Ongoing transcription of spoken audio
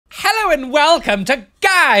and welcome to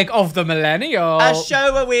Gag of the Millennial. A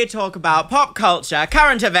show where we talk about pop culture,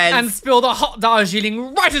 current events. And spill the hot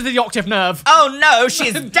Darjeeling right into the octave nerve. Oh no,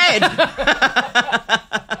 she's dead!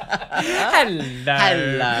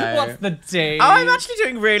 Hello. What's the deal? Oh, I'm actually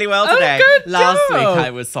doing really well today. Good Last job. week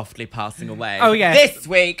I was softly passing away. Oh, yeah. This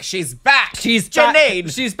week she's back. She's Janine.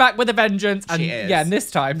 back. She's back with a vengeance. And She is. yeah, and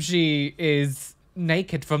this time she is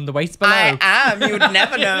naked from the waist below. I am. You would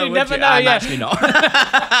never know. You would never you? know, I'm yeah. actually not.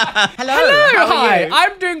 Hello. Hello, How are hi. you?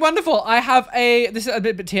 I'm doing wonderful. I have this is a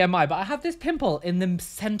bit TMI, but I have this pimple in the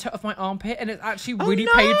center of my armpit, and it's actually really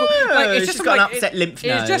no. painful. Like, it's She's just got from, an upset lymph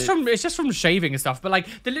node. It's just from shaving and stuff. But like,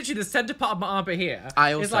 literally the center part of my armpit here. I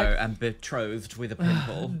is also like, am betrothed with a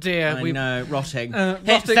pimple. dear, I know, rotting. Hit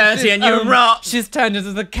rotting. 30 and you rot. She's turned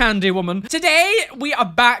into the candy woman. Today, we are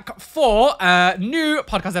back for a new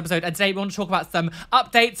podcast episode. And today, we want to talk about some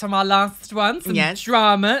updates from our last one. Some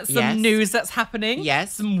drama, some news that's happening.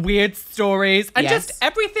 Yes. Some weird stories. And Yes. just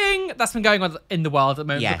everything that's been going on in the world at the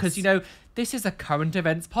moment. Yes. Because, you know, this is a current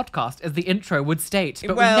events podcast, as the intro would state.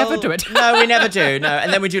 But Well, we never do it. No, we never do. No,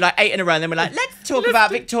 and then we do like 8 in a row, and then we're like, let's talk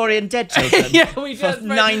about Victorian dead children. Yeah, we for just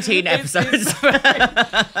 19 episodes.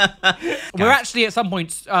 We're actually at some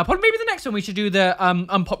point, probably maybe the next one, we should do the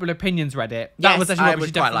unpopular opinions Reddit. That was actually what we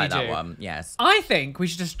should quite definitely like that do. one. Yes. I think we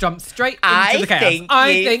should just jump straight into I the chaos. think I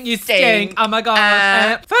you think you stink. Oh my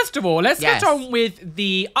god. First of all, let's Yes. get on with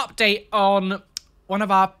the update on one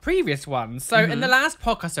of our previous ones. So in the last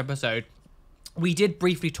podcast episode, we did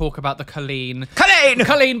briefly talk about the Colleen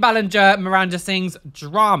Ballinger, Miranda Sings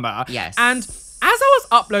drama. Yes. And as I was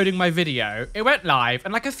uploading my video, it went live,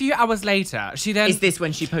 and like a few hours later, she then... Is this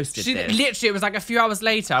when she posted this? Literally, it was like a few hours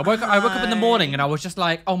later. I woke up in the morning, and I was just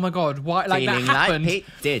like, oh my god, why? Like, Feeling that happened. like Pete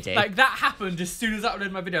Diddy. Like, that happened as soon as I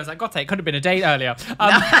uploaded my video. I was like, God, it could have been a day earlier.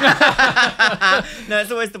 No,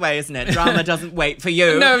 it's always the way, isn't it? Drama doesn't wait for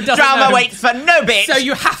you. No, it doesn't, Drama no. waits for no bitch. So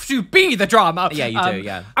you have to be the drama. Yeah, you do,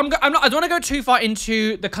 yeah. I don't want to go too far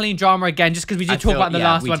into the Colleen drama again, just because we did talk about it in the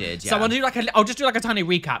last one. Did, So I want to do I'll just do like a tiny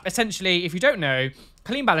recap. Essentially, if you don't know,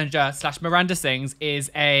 Colleen Ballinger / Miranda Sings is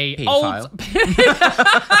a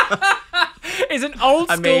is an old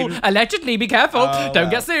school, allegedly, be careful, don't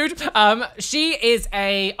get sued. She is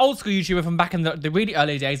a old school YouTuber from back in the really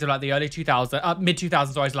early days of like the early 2000s, mid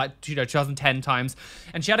 2000s, sorry, like 2010 times.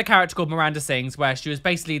 And she had a character called Miranda Sings, where she was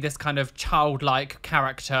basically this kind of childlike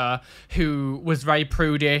character who was very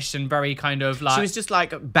prudish and very kind of like... She was just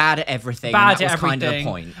like bad at everything. Bad and that at was everything. kind of the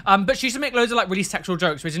point. But she used to make loads of like really sexual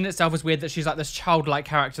jokes, which in itself was weird that she's like this childlike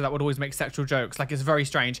character that would always make sexual jokes. Like, it's very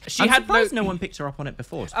strange. I'm surprised no one picked her up on it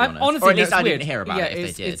before, to be honest. Honestly, or at least no, I weird. didn't hear about it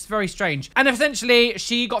if they did. It's very strange. And essentially,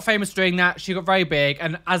 she got famous doing that. She got very big.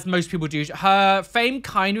 And as most people do, her fame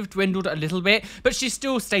kind of dwindled a little bit, but she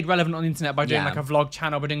still stayed relevant on the internet by doing like a vlog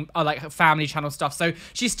channel, by doing like family channel stuff. So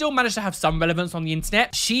she still managed to have some relevance on the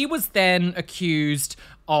internet. She was then accused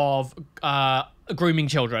of grooming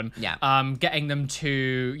children, getting them to,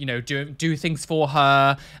 you know, do things for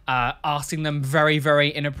her, asking them very, very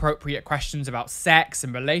inappropriate questions about sex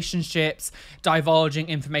and relationships, divulging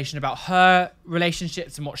information about her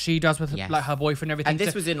relationships and what she does with like her boyfriend and everything. And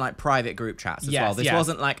this was in like private group chats as well. This yes.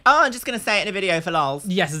 wasn't like, oh, I'm just gonna say it in a video for lols.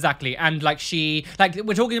 Yes, exactly. And like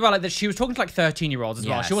we're talking about like that she was talking to like 13-year-olds as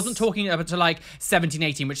well. She wasn't talking to like 17,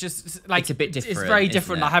 18, which is like, it's a bit different. It's very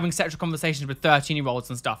different, like having sexual conversations with 13-year-olds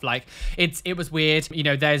and stuff. Like it was weird. You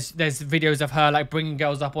know, there's videos of her like bringing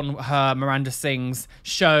girls up on her Miranda Sings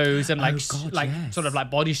shows and like sort of like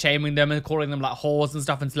body shaming them and calling them like whores and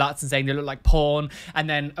stuff and sluts and saying they look like porn. And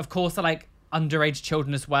then of course they're like underage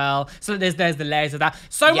children as well. So there's the layers of that.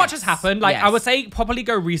 So much has happened. Like I would say probably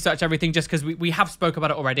go research everything just because we have spoke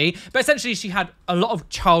about it already. But essentially she had a lot of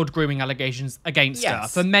child grooming allegations against her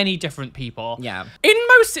for many different people. Yeah. In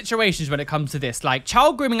most situations when it comes to this, like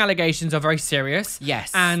child grooming allegations are very serious.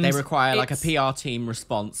 Yes. And they require like a PR team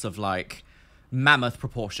response of like mammoth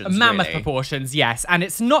proportions. Proportions, yes. And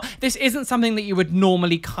this isn't something that you would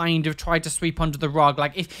normally kind of try to sweep under the rug.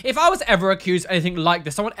 Like if I was ever accused of anything like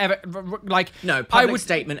this, someone ever like public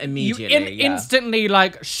statement immediately. Instantly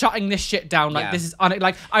like shutting this shit down. Like this is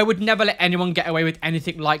like I would never let anyone get away with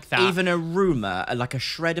anything like that. Even a rumor, like a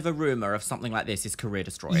shred of a rumor of something like this is career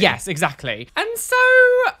destroying. Yes, exactly. And so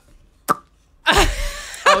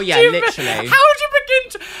oh yeah, literally. How would you begin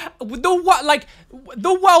to...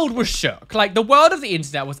 The world was shook. Like, the world of the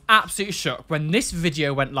internet was absolutely shook when this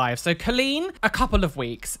video went live. So Colleen, a couple of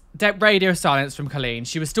weeks, radio silence from Colleen.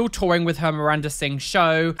 She was still touring with her Miranda Sings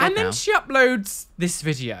show. And then she uploads this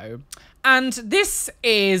video. And this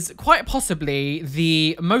is quite possibly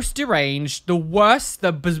the most deranged, the worst,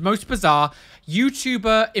 the most bizarre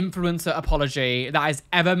YouTuber influencer apology that has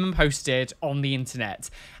ever been posted on the internet.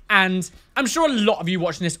 And I'm sure a lot of you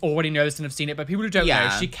watching this already know this and have seen it, but people who don't know,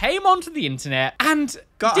 she came onto the internet and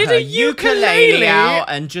did her a ukulele out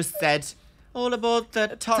and just said, all aboard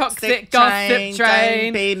the toxic gossip train.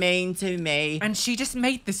 Don't be mean to me. And she just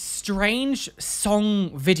made this strange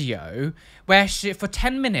song video where she, for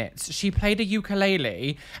 10 minutes, she played a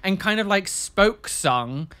ukulele and kind of like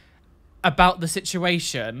sung about the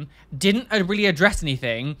situation, didn't really address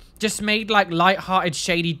anything, just made like light-hearted,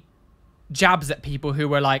 shady jabs at people who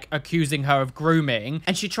were like accusing her of grooming.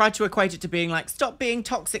 And she tried to equate it to being like, stop being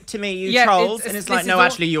toxic to me, you trolls. And it's like, no,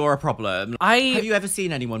 actually, you're a problem. Have you ever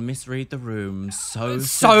seen anyone misread the room so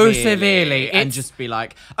severely and just be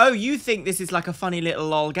like, oh, you think this is like a funny little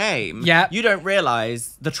lol game? Yeah. You don't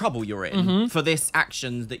realise the trouble you're in for this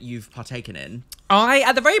action that you've partaken in.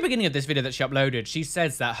 At the very beginning of this video that she uploaded, she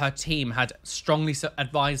says that her team had strongly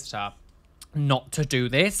advised her not to do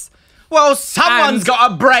this. Well, someone's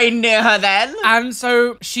got a brain near her then. And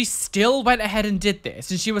so she still went ahead and did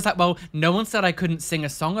this. And she was like, well, no one said I couldn't sing a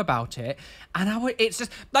song about it. And it's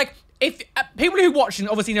just like, if people who watch and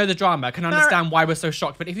obviously know the drama can understand why we're so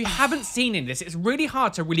shocked. But if you haven't seen in this, it's really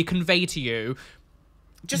hard to really convey to you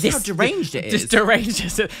just how deranged it is. Just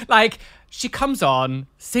deranged. Like, she comes on,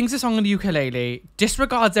 sings a song on the ukulele,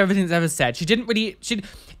 disregards everything that's ever said. She didn't really...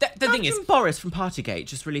 The thing is... Boris from Partygate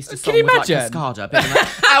just released a song Can you with imagine? like Cascada. Being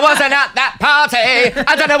like, I wasn't at that party.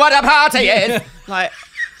 I don't know what a party is. Like...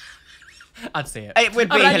 I'd see it. It would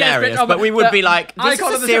be hilarious, but we would be like, this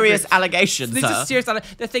is a serious allegation, This is serious.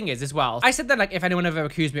 The thing is, as well, I said that, like, if anyone ever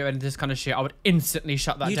accused me of any of this kind of shit, I would instantly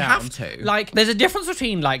shut that down. You'd have to. Like, there's a difference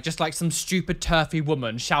between, like, just, like, some stupid turfy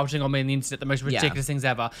woman shouting on me on the internet the most ridiculous things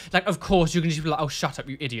ever. Like, of course, you can just be like, oh, shut up,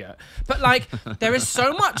 you idiot. But, like, there is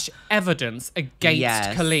so much evidence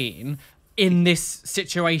against Colleen in this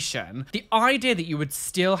situation. The idea that you would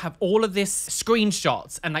still have all of this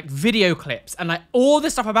screenshots and, like, video clips and, like, all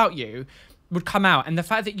this stuff about you would come out, and the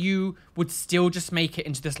fact that you would still just make it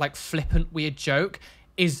into this like flippant weird joke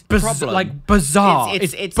is like bizarre.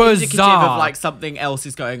 It's bizarre. Indicative of like something else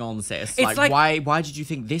is going on, sis. It's like why did you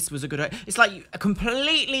think this was a good idea? It's like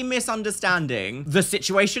completely misunderstanding the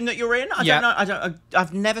situation that you're in. I don't know.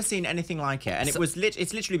 I've never seen anything like it, and it's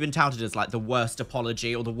literally been touted as like the worst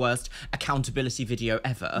apology or the worst accountability video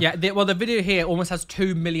ever. Yeah. The video here almost has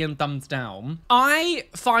 2 million thumbs down. I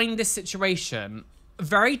find this situation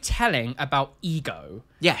very telling about ego.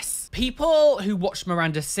 Yes. People who watch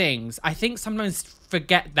Miranda Sings, I think sometimes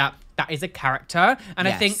forget that that is a character. And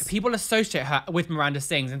I think people associate her with Miranda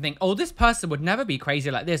Sings and think, oh, this person would never be crazy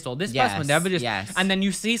like this, or this person would never just... And then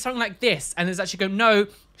you see something like this, and it's actually go, no,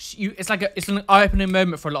 it's like it's an eye-opening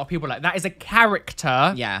moment for a lot of people. Like, that is a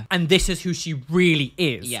character. Yeah. And this is who she really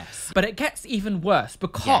is. Yes. But it gets even worse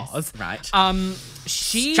because...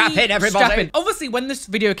 Strap in, everybody. Obviously, when this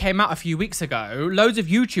video came out a few weeks ago, loads of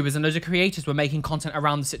YouTubers and loads of creators were making content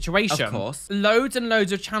around the situation. Of course. Loads and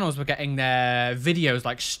loads of channels were getting their videos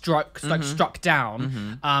like struck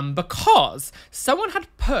down because someone had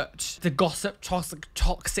put the Gossip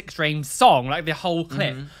Toxic Dream song, like the whole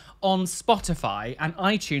clip, on Spotify and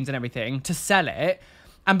iTunes and everything to sell it.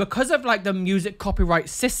 And because of like the music copyright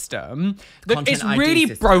system, it's really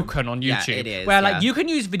broken on YouTube. Yeah, it is, where like you can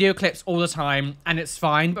use video clips all the time and it's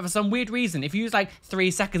fine, but for some weird reason, if you use like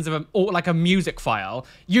 3 seconds of a music file,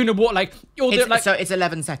 you know what, like so it's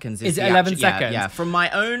 11 seconds. Is it 11 seconds? Yeah. From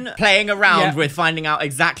my own playing around with finding out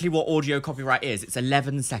exactly what audio copyright is, it's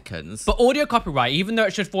 11 seconds. But audio copyright, even though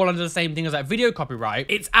it should fall under the same thing as like video copyright,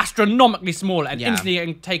 it's astronomically small and instantly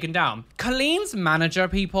getting taken down. Colleen's manager,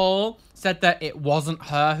 people, said that it wasn't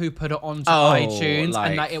her who put it onto iTunes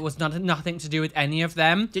and that it was nothing to do with any of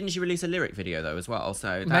them. Didn't she release a lyric video though as well?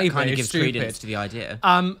 So that kind of gives credence to the idea.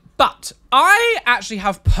 But I actually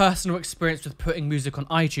have personal experience with putting music on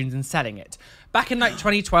iTunes and selling it. Back in like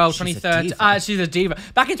 2012, 2013, she's a diva.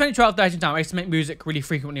 Back in 2012, 13 I used to make music really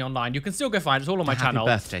frequently online. You can still go find it. It's all on my channel.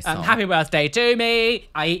 Happy birthday song. Happy birthday to me.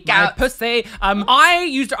 I eat my pussy. I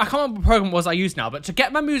can't remember what program it was I used now, but to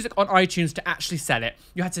get my music on iTunes to actually sell it,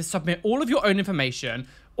 you had to submit all of your own information,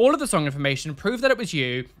 all of the song information, prove that it was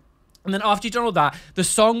you. And then after you've done all that, the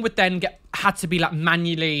song would then had to be like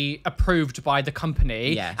manually approved by the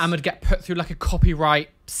company and would get put through like a copyright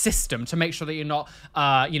system to make sure that you're not,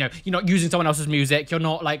 you're not using someone else's music, you're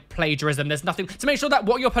not like plagiarism, there's nothing, to make sure that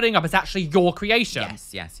what you're putting up is actually your creation.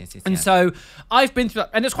 Yes. And so I've been through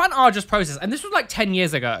that, and it's quite an arduous process, and this was like 10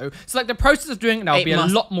 years ago, so like the process of doing it now would be a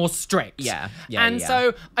lot more strict.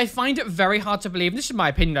 So I find it very hard to believe, this is my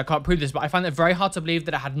opinion, I can't prove this, but I find it very hard to believe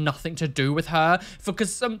that it had nothing to do with her,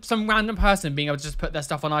 because some random person being able to just put their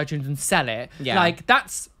stuff on iTunes and sell it, like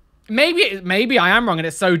that's Maybe I am wrong and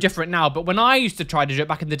it's so different now, but when I used to try to do it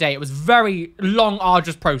back in the day, it was very long,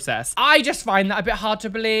 arduous process. I just find that a bit hard to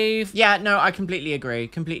believe. Yeah, no, I completely agree.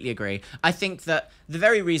 Completely agree. I think that the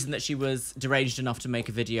very reason that she was deranged enough to make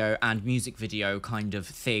a video and music video kind of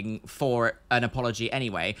thing for an apology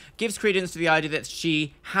anyway gives credence to the idea that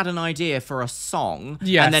she had an idea for a song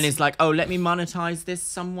and then is like, oh, let me monetize this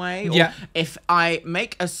some way. Or if I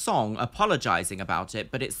make a song apologizing about it,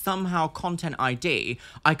 but it's somehow content ID,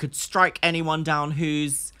 I could strike anyone down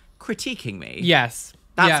who's critiquing me. Yes.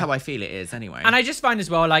 That's how I feel it is anyway. And I just find as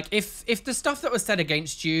well, like, if the stuff that was said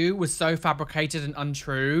against you was so fabricated and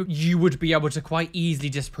untrue, you would be able to quite easily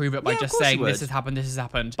disprove it by just saying, this has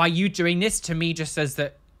happened. By you doing this, to me, just says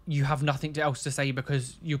that you have nothing else to say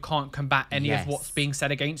because you can't combat any of what's being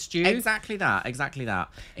said against you. Exactly that.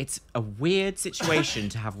 It's a weird situation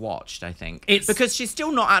to have watched, I think. It's because she's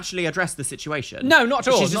still not actually addressed the situation. No, not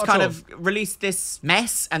at all. She's just kind of released this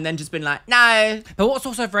mess and then just been like, no. But what's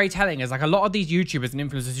also very telling is like a lot of these YouTubers and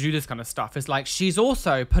influencers who do this kind of stuff is like she's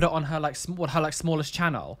also put it on her smallest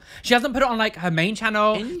channel. She hasn't put it on like her main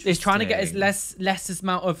channel. Is trying to get as less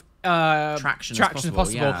amount of traction as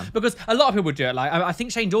possible because a lot of people do it. Like I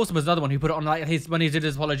think Shane Dawson was another one who put it on like when he did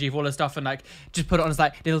his apology for all his stuff and like just put it on his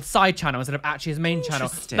like little side channel instead of actually his main channel.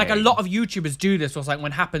 Like a lot of YouTubers do this. Or like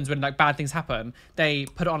when like bad things happen, they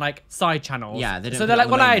put it on like side channels. Yeah, so they're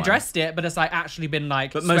like, well, I addressed it, but it's like actually been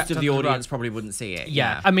like. But most of the audience probably wouldn't see it.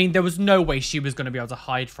 Yeah, I mean, there was no way she was going to be able to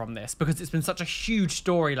hide from this because it's been such a huge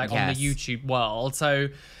story like on the YouTube world. So.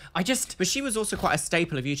 But she was also quite a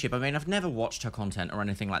staple of YouTube. I mean, I've never watched her content or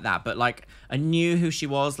anything like that, but like I knew who she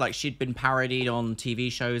was. Like she'd been parodied on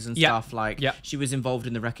TV shows and stuff. Like she was involved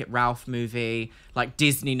in the Wreck-It Ralph movie. Like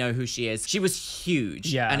Disney know who she is. She was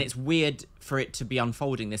huge. Yeah. And it's weird for it to be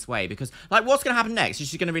unfolding this way because like what's going to happen next? Is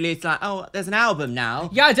she going to release like, oh, there's an album now?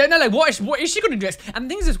 Yeah, I don't know. Like what is she going to do next? And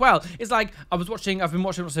things as well is like I've been watching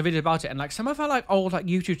lots of videos about it and like some of her like old like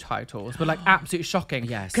YouTube titles were like absolutely shocking.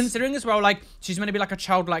 Yes. Considering as well like she's meant to be like a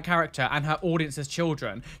childlike character and her audience is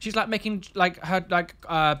children. She's like making like her like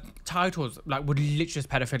titles like would literally just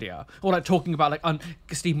pedophilia or like talking about like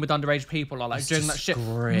sleeping with underage people or like doing that shit.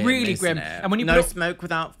 Really grim. And when you no smoke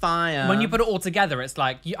without fire. When you put it all together, it's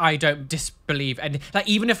like I don't disbelieve and like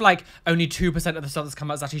even if like only 2% of the stuff that's come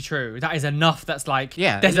out is actually true, that is enough. That's like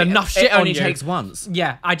there's enough shit. It only takes once.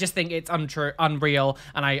 Yeah, I just think it's untrue, unreal,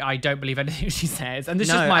 and I don't believe anything she says. And this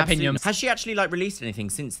is just my opinion. Has she actually like released anything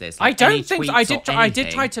since this? Like, I don't think so. I did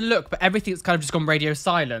try to look, but everything's kind of just gone radio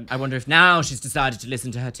silent. I wonder if now she's decided to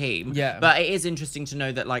listen to her team. Yeah. But it is interesting to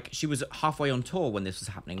know that like she was halfway on tour when this was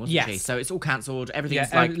happening, wasn't she? So it's all cancelled.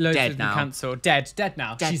 Everything's like dead now. Cancelled. Dead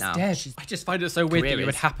now. She's dead. I just find it so weird that you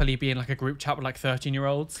would happily be in like a group chat with like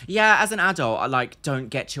 13-year-olds. Yeah, as an adult, I like don't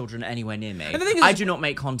get children anywhere near me. And the thing is, I do not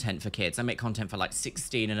make content for kids. I make content for like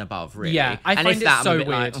 16 and above, really. Yeah, I find it so weird.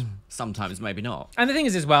 Like, sometimes maybe not. And the thing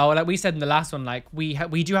is as well, like we said in the last one, like we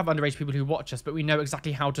do have underage people who watch us, but we know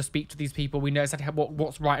exactly how to speak to these people. We know exactly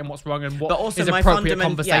what's right and what's wrong and what is appropriate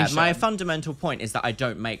conversation. Yeah, my fundamental point is that I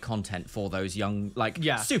don't make content for those young, like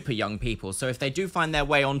super young people. So if they do find their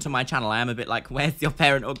way onto my channel, I am a bit like, where's your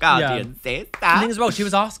parent or guardian, sis? The thing as well, she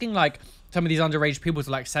was asking like some of these underage people to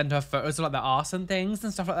like send her photos of like their arse and things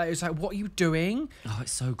and stuff like that. It's like, what are you doing? Oh,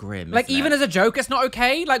 it's so grim. Like even as a joke, it's not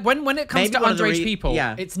okay. Like when it comes to underage people,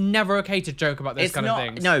 it's never okay to joke about this of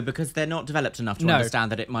things. No, because they're not developed enough to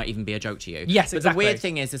understand that it might even be a joke to you. Yes, but the weird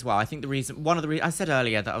thing is as well, I think one of the reasons I said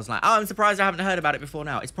earlier that I was like, oh, I'm surprised I haven't heard about it before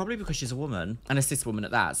now. It's probably because she's a woman and a cis woman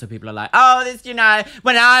at that. So people are like, oh, this,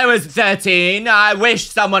 when I was 13, I wish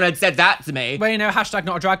someone had said that to me. Well, hashtag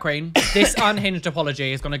not a drag queen. This unhinged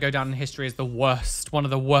apology is going to go down in history as one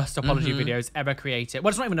of the worst apology videos ever created. Well,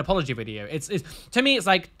 it's not even an apology video. It's to me, it's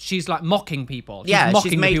like she's like mocking people.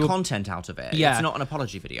 She's made content out of it. Yeah. It's not an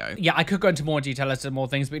apology video. Yeah, I could go into more detail as to more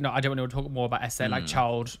things, but no, I don't want to talk more about essay, like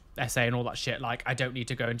child essay and all that shit. Like, I don't need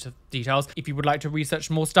to go into details. If you would like to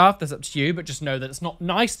research more stuff, that's up to you, but just know that it's not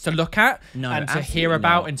nice to look at and to hear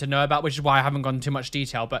about and to know about, which is why I haven't gone into too much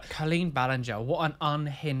detail. But Colleen Ballinger, what an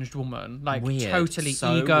unhinged woman. Like, totally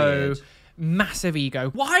ego. Massive ego.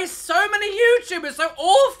 Why is so many YouTubers so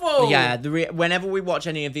awful? Yeah, whenever we watch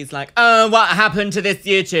any of these, like, oh, what happened to this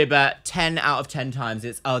YouTuber? 10 out of 10 times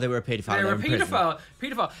it's, oh, they were a paedophile. They were a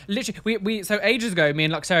paedophile. Literally, we so ages ago, me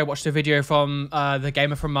and Luxeria watched a video from the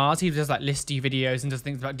Gamer from Mars. He does like listy videos and does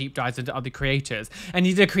things about deep dives into other creators. And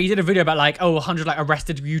he did a video about like 100 like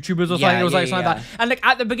arrested YouTubers or something. It was like something like that. And like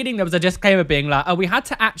at the beginning there was a disclaimer being like, oh, we had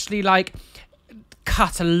to actually like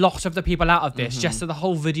cut a lot of the people out of this just so the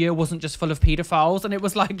whole video wasn't just full of paedophiles, and it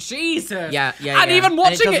was like, Jesus. Yeah. And even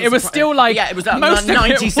watching it was still like, it was like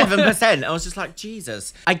 97%. I was just like,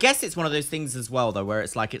 Jesus. I guess it's one of those things as well, though, where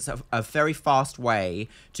it's like it's a very fast way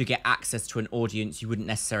to get access to an audience you wouldn't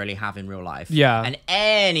necessarily have in real life. Yeah. And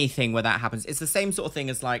anything where that happens, it's the same sort of thing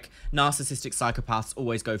as like narcissistic psychopaths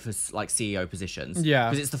always go for like CEO positions. Yeah.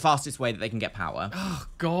 Because it's the fastest way that they can get power. Oh,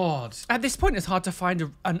 God. At this point, it's hard to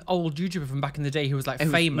find an old YouTuber from back in the day who was like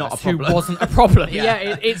famous, who wasn't a problem.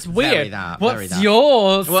 It's weird. What's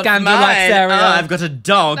your scandal Luxeria? Oh, I've got a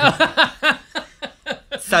dog.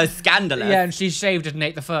 So scandalous. Yeah, and she shaved it and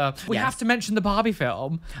ate the fur. We have to mention the Barbie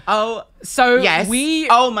film. Oh, so yes.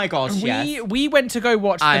 Oh my gosh, yes. We went to go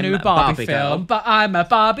watch the new Barbie film, but I'm a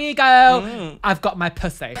Barbie girl. I've got my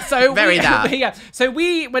pussy. So So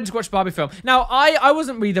we went to watch the Barbie film. Now I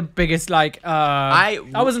wasn't really the biggest I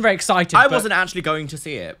wasn't very excited. I wasn't actually going to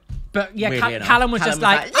see it. But yeah, Callum was just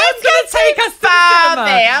like, I'm gonna take us to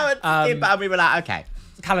Barbie. And we were like, okay.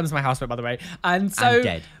 Callum's my housemate, by the way. And so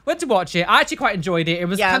went to watch it. I actually quite enjoyed it. It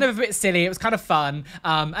was kind of a bit silly. It was kind of fun.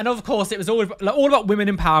 And of course, it was all about women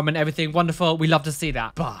empowerment, everything. Wonderful. We love to see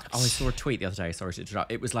that. But I saw a tweet the other day. Sorry to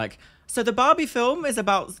interrupt. It was like, so the Barbie film is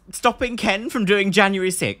about stopping Ken from doing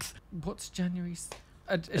January 6th. What's January 6th?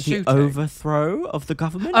 The overthrow of the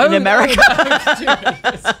government in America.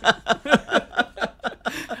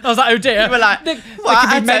 I was like, oh dear. You were like, what?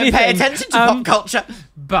 I don't pay attention to pop culture.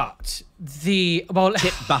 But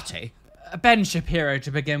Tip Butty. Ben Shapiro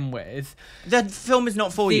to begin with. The film is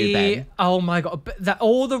not for you, Ben. Oh my God.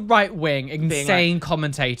 All the right-wing insane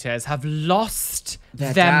commentators have lost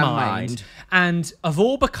their mind. And have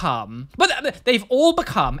all become, but they've all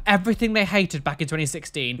become everything they hated back in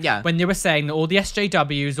 2016. Yeah. When they were saying that all the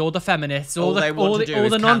SJWs, all the feminists, all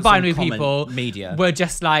the non-binary people media were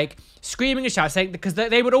just like screaming and shouting, saying, because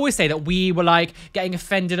they would always say that we were like getting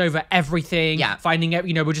offended over everything, finding it,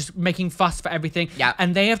 we're just making fuss for everything. Yeah.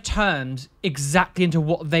 And they have turned exactly into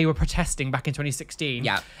what they were protesting back in 2016.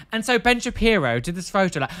 Yeah. And so Ben Shapiro did this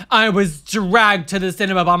photo like, I was dragged to the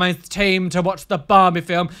cinema by my team to watch the Barbie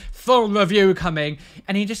film, full review coming.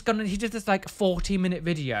 And he did this like 40-minute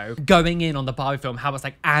video going in on the Barbie film, how it's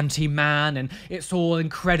like anti-man and it's all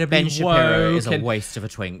incredibly Ben Shapiro woke is a waste of a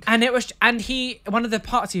twink. And one of the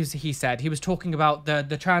parts he said, he was talking about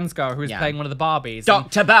the trans girl who was playing one of the Barbies.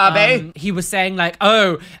 Dr. Barbie. He was saying like,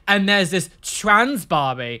 oh, and there's this trans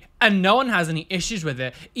Barbie and no one has any issues with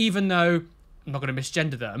it, even though, I'm not going to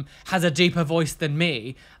misgender them, has a deeper voice than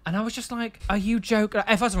me. And I was just like, are you joking?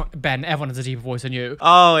 Ben, everyone has a deeper voice than you.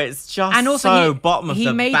 Oh, it's just and also, bottom of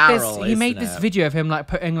the barrel, he made this video of him like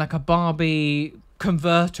putting like a Barbie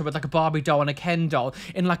converter with like a Barbie doll and a Ken doll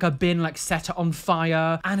in like a bin, like set it on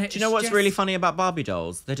fire. And do you know what's really funny about Barbie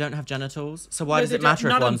dolls? They don't have genitals. So why does it matter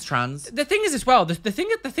if one's trans? The thing is as well, the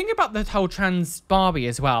thing about the whole trans Barbie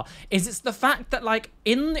as well is it's the fact that like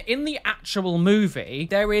in the actual movie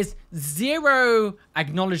there is zero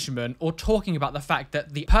acknowledgement or talking about the fact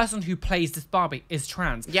that the person who plays this Barbie is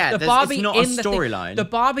trans. Yeah, it's not a storyline.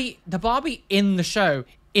 The Barbie in the show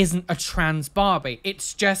isn't a trans Barbie.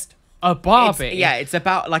 It's just a Barbie. It's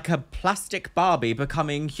about like a plastic Barbie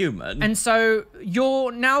becoming human. And so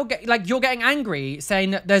you're now you're getting angry saying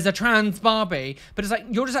that there's a trans Barbie, but it's like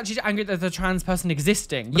you're just actually angry that there's a trans person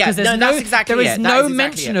existing because there is no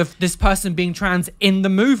mention of this person being trans in the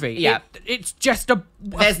movie. Yeah, it's just a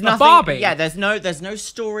nothing, Barbie. Yeah, there's no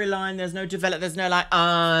storyline. There's no There's no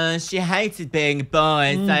like, she hated being a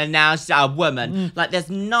boy, so now she's a woman. Like, there's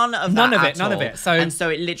none of that. None of it. So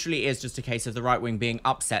it literally is just a case of the right wing being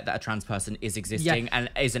upset that a trans person is existing and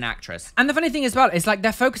is an actress. And the funny thing as well is like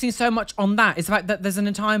they're focusing so much on that. It's like that there's an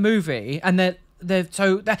entire movie and they're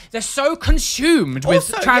so consumed with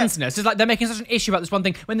transness. It's like they're making such an issue about this one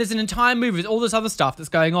thing when there's an entire movie with all this other stuff that's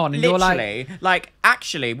going on. And literally, you're like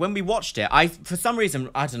actually, when we watched it, for some reason,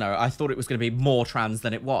 I don't know, I thought it was going to be more trans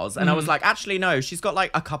than it was. And I was like, actually, no, she's got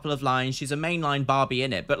like a couple of lines. She's a mainline Barbie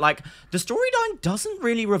in it. But like the storyline doesn't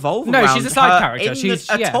really revolve around she's a side character. She's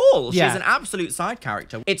an absolute side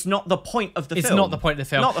character. It's not the point of the film. It's not the point of the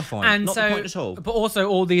film. Not the point. And not the point at all. But also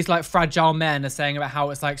all these like fragile men are saying about how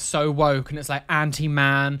it's like so woke and it's like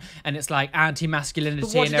anti-man and it's like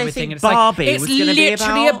anti-masculinity and everything. And it's Barbie like, it's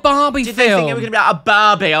literally a Barbie film. Did they think it was going to be about a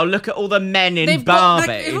Barbie? Oh, look at all the men in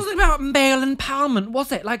Barbie. It wasn't about male empowerment,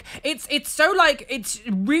 was it? Like, it's so like, it's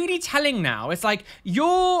really telling now. It's like,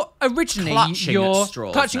 you're originally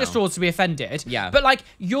clutching at straws to be offended. Yeah. But like,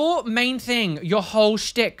 your main thing, your whole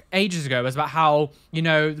shtick ages ago was about how,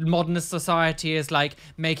 modernist society is like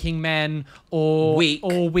making men all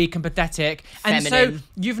weak and pathetic. Feminine. And so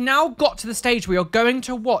you've now got to the stage stage where you're going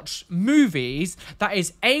to watch movies that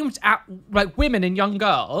is aimed at like women and young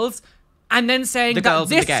girls, and then saying that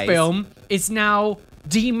this film is now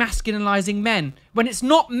demasculinizing men when it's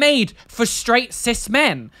not made for straight cis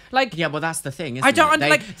men. Like, yeah, well, that's the thing, isn't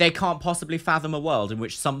it? They can't possibly fathom a world in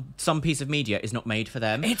which some piece of media is not made for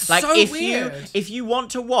them. It's like, so weird. If you want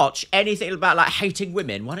to watch anything about like hating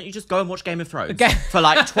women, why don't you just go and watch Game of Thrones for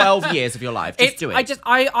like 12 years of your life? Just do it.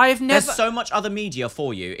 I've never. There's so much other media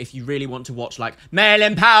for you if you really want to watch like male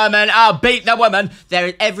empowerment. I'll beat the woman. There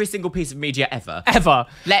is every single piece of media ever.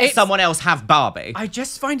 Let someone else have Barbie. I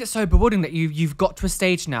just find it so bewildering that you've got to a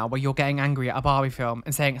stage now where you're getting angry at a Barbie film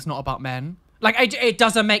and saying it's not about men. Like, it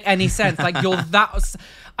doesn't make any sense. Like, you're that...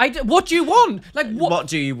 what do you want? Like, what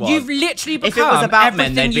do you want? You've literally become... If it was about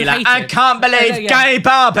men, they'd be like, I can't believe gay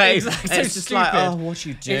Barbie. Exactly. It's just like, oh, what are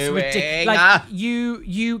you doing? It's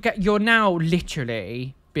ridiculous. Like, you're now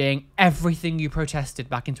literally being everything you protested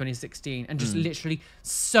back in 2016 and just literally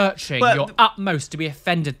searching your utmost to be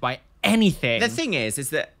offended by anything. The thing is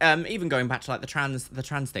that even going back to like the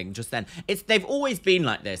trans thing just then, they've always been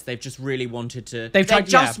like this. They've just really wanted to. They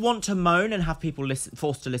just want to moan and have people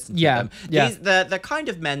forced to listen to them. The kind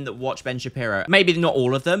of men that watch Ben Shapiro, maybe not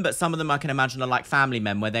all of them, but some of them I can imagine are like family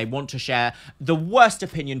men where they want to share the worst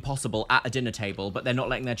opinion possible at a dinner table, but they're not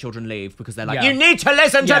letting their children leave because they're like, you need to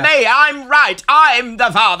listen to me. I'm right. I'm the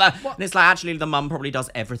father. What? And it's like, actually, the mum probably does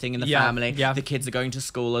everything in the family. The kids are going to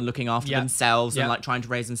school and looking after themselves and like trying to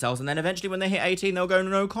raise themselves, and then eventually when they hit 18 they'll go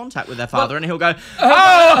no contact with their father, and he'll go,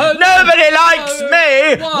 nobody likes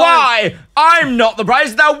me. Why? I'm not the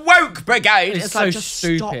prize of the woke brigade. It's so like, just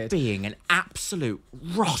stupid. Stop being an absolute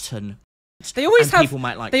rotten. They always have people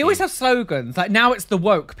might like always have slogans like, now it's the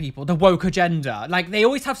woke people, the woke agenda. Like, they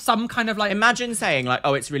always have some kind of like, imagine saying like,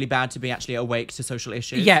 oh, it's really bad to be actually awake to social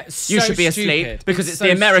issues. Yeah, you should be asleep because it's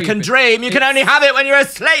the American dream. You can only have it when you're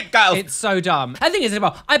asleep, girl. It's so dumb. I think it's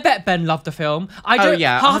about. I bet Ben loved the film. I don't.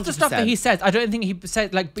 Half 100%. The stuff that he says, I don't think he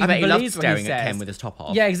said like. I bet he loved what staring he says. at Ken with his top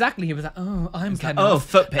off. Yeah, exactly. He was like, oh, I'm Ken. Like, oh,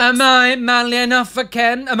 foot pics. Am I manly enough for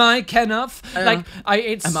Ken? Am I Ken-off? Like,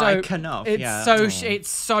 it's am so. I Ken-off? It's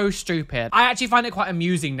so stupid. I actually find it quite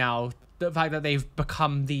amusing now, the fact that they've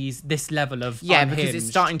become this level of unhinged. Because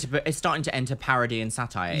it's starting to enter parody and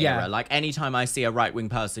satire era. Like, anytime I see a right-wing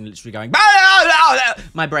person literally going,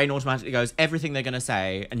 my brain automatically goes, everything they're gonna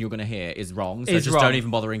say and you're gonna hear is wrong, so don't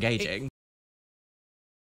even bother engaging.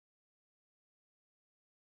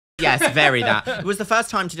 Yes, very that. It was the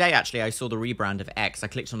first time today, actually, I saw the rebrand of X. I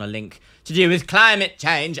clicked on a link to do with climate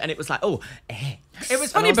change, and it was like, oh, X. It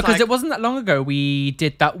was funny because it wasn't that long ago we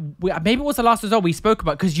did that. Maybe it was the last result we spoke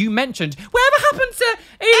about, because you mentioned, whatever happened to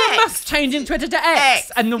Elon Musk changing Twitter to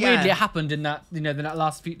X? And weirdly it happened in that, that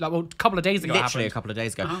last few, a couple of days ago. Literally a couple of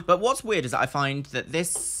days ago. But what's weird is that I find that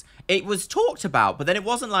it was talked about, but then it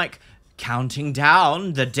wasn't like, counting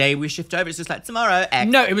down the day we shift over. It's just like, tomorrow,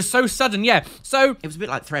 X. No, it was so sudden, So it was a bit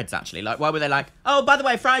like Threads, actually. Like, why were they like, oh, by the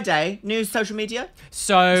way, Friday, new social media?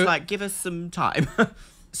 So it's like, give us some time.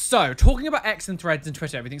 So, talking about X and Threads and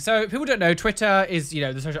Twitter, everything. So, people don't know, Twitter is,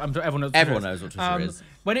 the social... Everyone knows what Twitter is.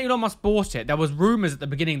 When Elon Musk bought it, there was rumors at the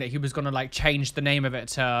beginning that he was going to, like, change the name of it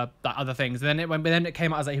to other things. And then it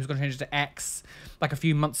came out as like he was going to change it to X, like, a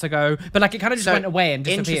few months ago. But, like, it kind of just went away and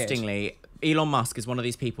disappeared. Interestingly, Elon Musk is one of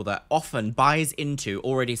these people that often buys into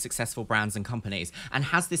already successful brands and companies and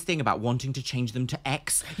has this thing about wanting to change them to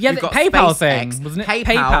X. Yeah, the PayPal thing, wasn't it?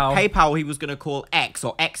 PayPal he was going to call X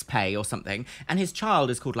or XPay or something, and his child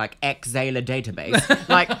is called like Xzala Database.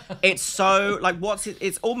 Like, it's so, like,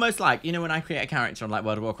 it's almost like, when I create a character on like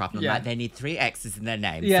World of Warcraft and I'm like, they need 3 X's in their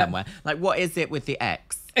name somewhere. Like, what is it with the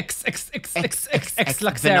X? X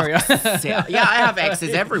Luxeria. Yeah, I have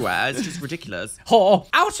X's everywhere. It's just ridiculous.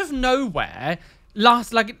 Out of nowhere,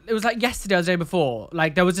 it was like yesterday or the day before,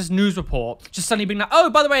 like there was this news report just suddenly being like, oh,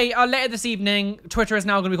 by the way, later this evening, Twitter is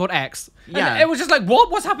now going to be called X. Yeah. And it was just like, what?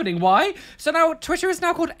 What's happening? Why? So now Twitter is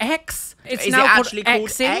now called X. It's now called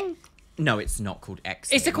Xing. No, it's not called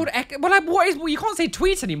X. Is it called X? Well, you can't say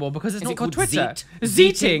tweet anymore because it's not called Twitter.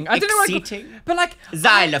 Zeeting. I don't know. But like,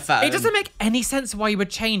 xylophone. It doesn't make any sense why you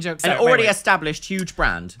would change an already established huge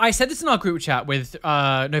brand. I said this in our group chat with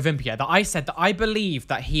Novimpia, that I said that I believe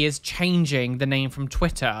that he is changing the name from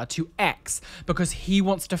Twitter to X because he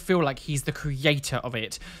wants to feel like he's the creator of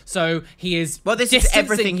it. So he is. Well, this is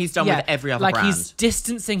everything he's done with every other brand. Like, he's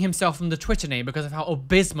distancing himself from the Twitter name because of how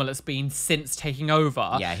abysmal it's been since taking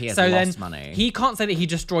over. Yeah, he has so lost money. He can't say that he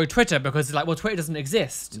destroyed Twitter because it's like, well, Twitter doesn't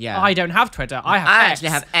exist. Yeah. I don't have Twitter. I actually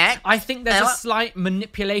have X. I think there's a slight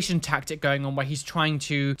manipulation tactic going on where he's trying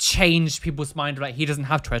to change people's mind. Like, he doesn't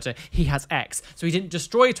have Twitter. He has X. So he didn't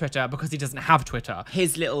destroy Twitter because he doesn't have Twitter.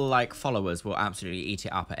 His little, like, followers will absolutely eat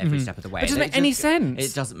it up at every step of the way. It doesn't make any sense.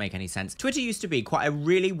 It doesn't make any sense. Twitter used to be quite a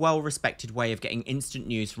really well-respected way of getting instant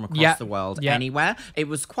news from across the world anywhere. It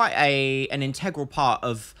was quite an integral part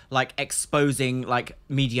of, like, exposing, like,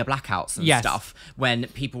 media blackouts and stuff when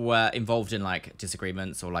people were involved in, like,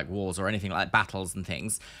 disagreements or, like, wars or anything like battles and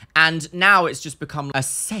things. And now it's just become a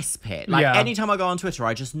cesspit. Like, anytime I go on Twitter,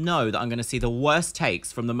 I just know that I'm going to see the worst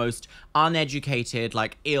takes from the most uneducated,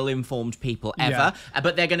 like, ill-informed people ever.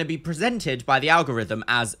 But they're going to be presented by the algorithm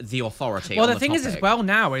as the authority. Well, the thing is as well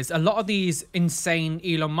now is a lot of these insane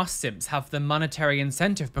Elon Musk simps have the monetary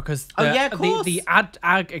incentive because the ad.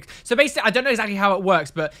 So basically, I don't know exactly how it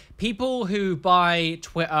works, but people who buy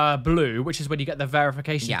Twitter Blue, which is when you get the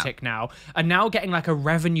verification tick now, are now getting like a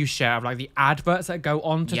revenue share of like the adverts that go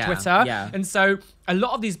on to Twitter. And so a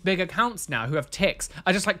lot of these big accounts now who have ticks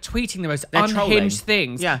are just like tweeting the most unhinged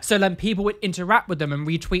things. So then people would interact with them and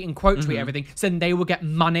retweet and quote tweet everything. So then they will get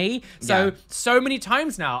money. So many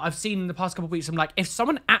times now I've seen in the past couple of weeks, I'm like, if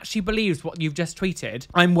someone actually believes what you've just tweeted,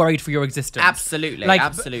 I'm worried for your existence. Absolutely. Like,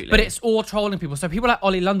 absolutely. But it's all trolling people. So people like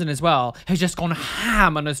Ollie London as well has just gone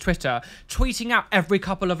ham on his Twitter, tweeting out every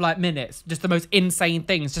couple of like minutes just the most insane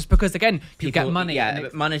things, just because again you get money.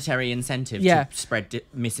 Monetary incentive to spread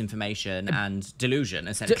misinformation and delusion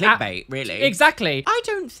and clickbait, really. Exactly. I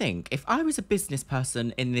don't think if I was a business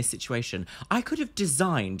person in this situation, I could have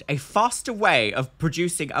designed a faster way of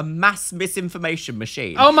producing a mass misinformation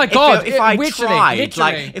machine. Oh my God. If I tried,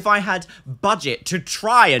 like if I had budget to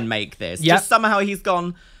try and make this, just somehow he's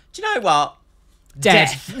gone, do you know what? Dead.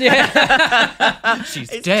 She's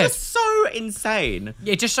dead. It's just so insane.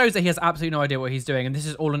 It just shows that he has absolutely no idea what he's doing, and this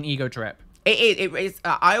is all an ego trip. It is.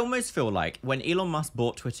 I almost feel like when Elon Musk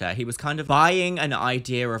bought Twitter, he was kind of buying an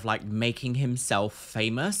idea of like making himself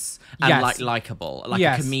famous and like likable, like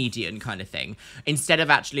a comedian kind of thing, instead of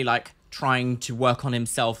actually like trying to work on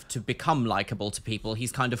himself to become likable to people.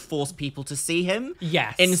 He's kind of forced people to see him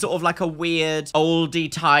in sort of like a weird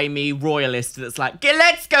oldie-timey royalist that's like,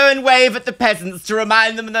 let's go and wave at the peasants to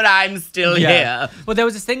remind them that I'm still here. Well, there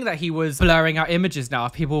was this thing that he was blurring out images now.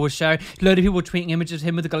 People were showing, a load of people were tweeting images of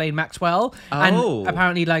him with Ghislaine Maxwell. And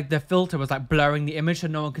apparently like the filter was like blurring the image so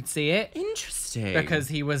no one could see it. Interesting. Because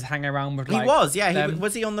he was hanging around with like... He was,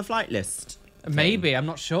 was he on the flight list? Maybe, I'm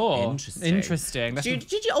not sure. Interesting.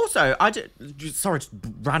 Did you also? Sorry to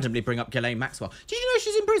randomly bring up Ghislaine Maxwell. Did you know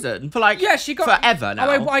she's in prison for like? Yeah, she got forever now.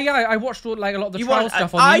 I watched like a lot of the trial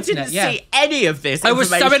stuff on the internet. I didn't see any of this. I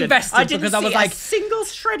was so invested because I was like a single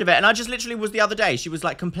shred of it, and I just literally was the other day. She was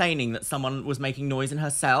like complaining that someone was making noise in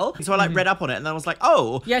her cell, so I like read up on it, and then I was like,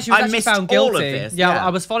 oh, yeah, she was actually found guilty. All of this. Yeah,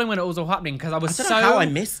 I was following when it was all happening because I was I don't know how I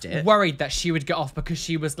missed it. Worried that she would get off because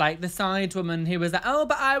she was like the side woman who was like, oh,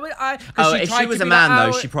 but I would. If she was a man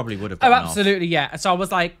though. She probably would have gone off. Absolutely, yeah. So I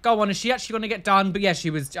was like, go on, is she actually going to get done? But yeah, she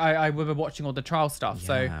was, I remember watching all the trial stuff,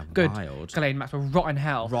 so good. Wild. Ghislaine Maxwell, rot in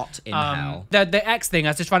hell. Rot in hell. The X thing,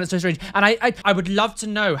 I just find it so strange. And I would love to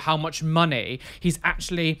know how much money he's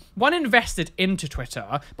actually, one, invested into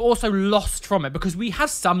Twitter, but also lost from it, because we have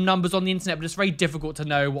some numbers on the internet, but it's very difficult to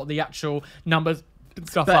know what the actual numbers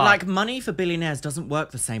stuff but are. Like money for billionaires doesn't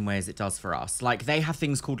work the same way as it does for us. Like they have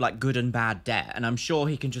things called like good and bad debt, and I'm sure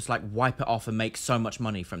he can just like wipe it off and make so much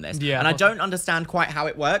money from this. And I don't understand quite how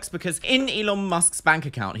it works, because in Elon Musk's bank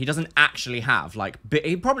account he doesn't actually have like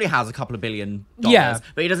he probably has a couple of $1 billion,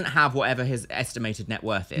 but he doesn't have whatever his estimated net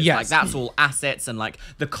worth is. Like that's all assets, and like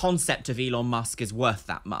the concept of Elon Musk is worth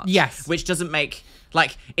that much. Which doesn't make,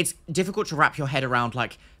 like, it's difficult to wrap your head around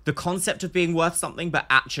like the concept of being worth something but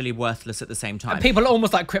actually worthless at the same time. And people are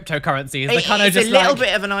almost like cryptocurrencies. They kind of it's just a little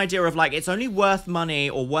bit of an idea of like it's only worth money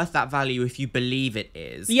or worth that value if you believe it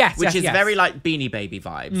is. Which is very like Beanie Baby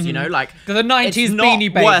vibes, you know, like the 90s it's not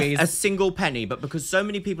Beanie Babies. Worth a single penny, but because so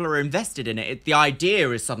many people are invested in it, the idea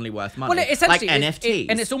is suddenly worth money. Well, essentially, like NFTs.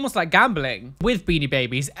 And it's almost like gambling with Beanie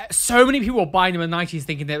Babies. So many people were buying them in the 90s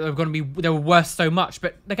thinking that they were worth so much,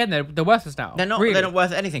 but again, they're worthless now. They're not. Really. They're not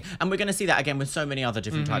worth anything, and we're going to see that again with so many other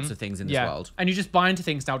different types of things in this world. And you just buy into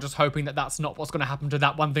things now, just hoping that that's not what's going to happen to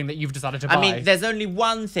that one thing that you've decided to buy. I mean, there's only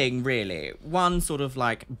one thing really, one sort of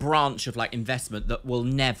like branch of like investment that will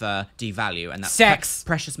never devalue, and that's sex,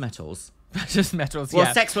 precious metals. Just metals,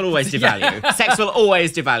 Well, sex will always devalue. Sex will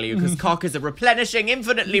always devalue because cock is a replenishing,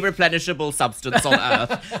 infinitely replenishable substance on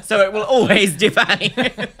Earth. So it will always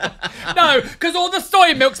devalue. No, because all the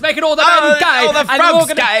soy milk's making all the men gay. All the and they're all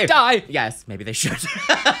frogs gonna gay. die. Yes, maybe they should.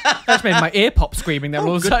 That's made my ear pop screaming there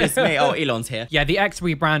also. Goodness me. Oh, Elon's here. Yeah, the X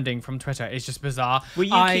rebranding from Twitter is just bizarre. Will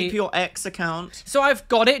you keep your X account? So I've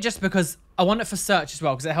got it just because I want it for search as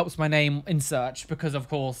well, because it helps my name in search, because of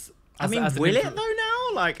course... will it though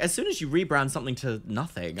now? Like, as soon as you rebrand something to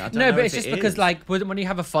nothing, I don't know. No, but it's just because, like, when you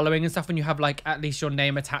have a following and stuff, when you have, like, at least your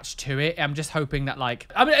name attached to it, I'm just hoping that,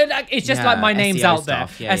 like... I mean, like, it's just, like, my name's SEO out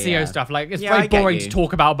stuff. there. SEO stuff. Like, it's Yeah, very boring to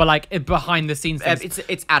talk about, but, like, behind the scenes things.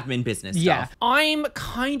 It's admin business stuff. Yeah. I'm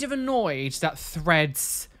kind of annoyed that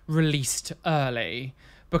Threads released early,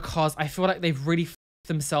 because I feel like they've really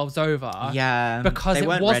themselves over, because it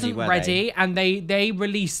wasn't ready, and they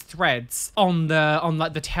released Threads on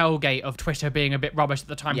like the tailgate of Twitter being a bit rubbish at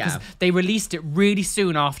the time, because they released it really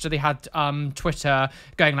soon after they had Twitter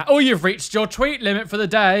going like, oh, you've reached your tweet limit for the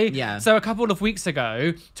day. So a couple of weeks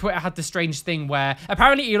ago, Twitter had this strange thing where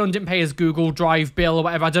apparently Elon didn't pay his Google Drive bill or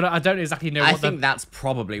whatever. I don't exactly know. I think that's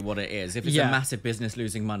probably what it is. If it's a massive business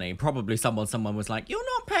losing money, probably someone was like, you're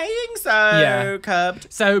not paying, so curbed.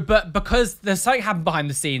 So, but because there's something happened behind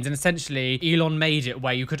the scenes, and essentially Elon made it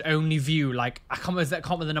where you could only view, like, I can't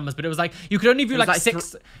remember the numbers, but it was like you could only view like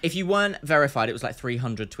 6. If you weren't verified, it was like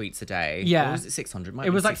 300 tweets a day. Yeah, or was it 600? It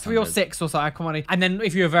was like 3 or 6 or so. I can't remember. And then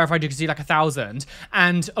if you were verified, you could see like 1,000.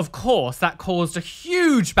 And of course, that caused a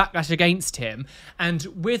huge backlash against him. And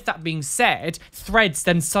with that being said, Threads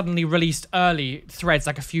then suddenly released early Threads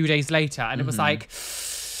like a few days later, and it was like,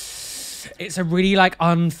 it's a really like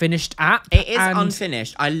unfinished app. It is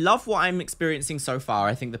unfinished. I love what I'm experiencing so far.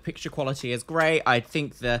 I think the picture quality is great. I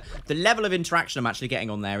think the level of interaction I'm actually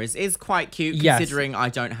getting on there is quite cute, considering I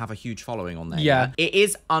don't have a huge following on there. Yet. It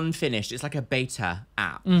is unfinished. It's like a beta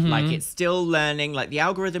app. Like, it's still learning. Like, the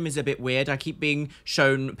algorithm is a bit weird. I keep being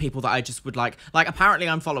shown people that I just would like apparently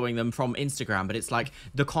I'm following them from Instagram, but it's like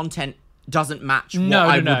the content doesn't match what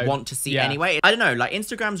I would want to see anyway. I don't know, like,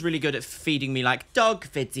 Instagram's really good at feeding me like dog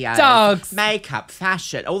videos, makeup,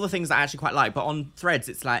 fashion, all the things that I actually quite like, but on Threads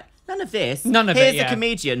it's like, none of this. Here's a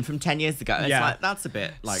comedian from 10 years ago. It's like, that's a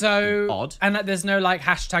bit like odd. And like, there's no like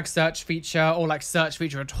hashtag search feature or like search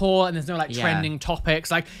feature at all, and there's no like trending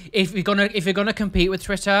topics. Like, if you're gonna compete with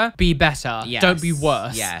Twitter, be better. Don't be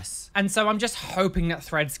worse. And so I'm just hoping that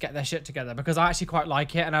Threads get their shit together, because I actually quite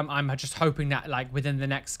like it, and I'm just hoping that like within the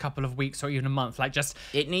next couple of weeks or even a month, like, just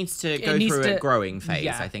it needs to go through a growing phase.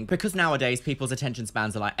 I think, because nowadays people's attention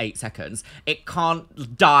spans are like 8 seconds. It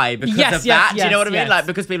can't die because of that. Do you know what I mean? Like,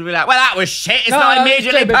 because people will be like, well, that was shit. It's not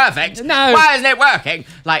immediately perfect. No. Why isn't it working?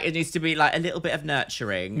 Like, it needs to be like a little bit of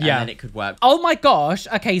nurturing, and then it could work. Oh my gosh.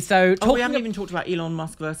 Okay, so we haven't even talked about Elon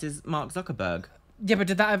Musk versus Mark Zuckerberg. Yeah, but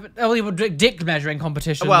did that have... Oh, they were dick measuring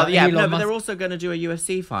competition. Well, yeah, no, but they're also going to do a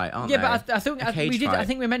UFC fight, aren't they? Yeah, but I think we did. I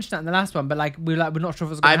think we mentioned that in the last one, but like we're not sure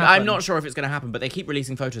if it's going to happen. I'm not sure if it's going to happen, but they keep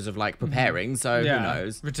releasing photos of like preparing, so who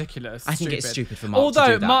knows? Ridiculous. I think it's stupid for Mark to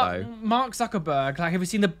do that, though. Mark Zuckerberg, like, have you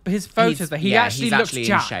seen his photos? He actually looks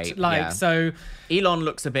jacked. In shape, like, so... Elon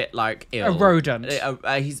looks a bit like ill. A rodent.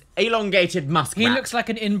 He's elongated musk He looks like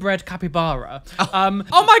an inbred capybara.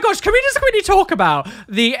 Oh my gosh, can we just quickly talk about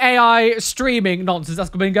the AI streaming nonsense that's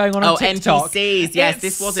been going on TikTok? NPCs. Yes,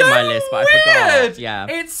 this was in my list, but I forgot. Yeah.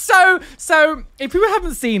 It's so if people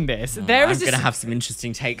haven't seen this, I'm going to have some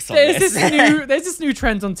interesting takes on this. There's this new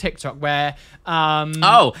trend on TikTok where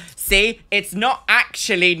see, it's not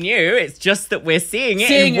actually new. It's just that we're seeing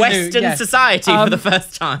it in Western society for the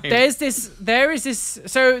first time.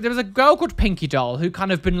 So there was a girl called Pinky Doll who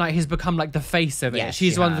kind of has become like the face of it. Yes,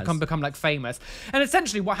 She's the one that's become like famous. And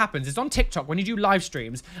essentially what happens is on TikTok, when you do live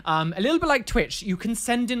streams, a little bit like Twitch, you can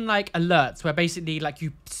send in like alerts where basically like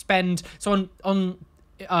you spend, so on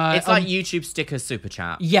it's like YouTube stickers super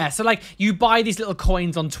chat. Yeah, so like you buy these little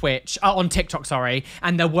coins on on TikTok, sorry,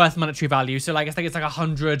 and they're worth monetary value. So like I think it's like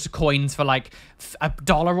 100 coins for like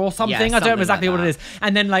 $1 or something. I don't know exactly what it is.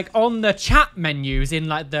 And then like on the chat menus in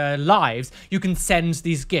like the lives, you can send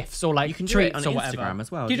these gifts or like you can treats do it on or Instagram whatever.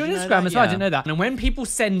 As well. You do it on Instagram as well. I didn't know that. And when people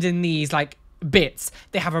send in these like bits,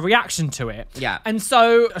 they have a reaction to it. Yeah. And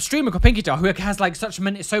so a streamer called Pinky Doll, who has like so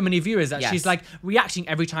many viewers, that she's like reacting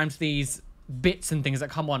every time to these bits and things that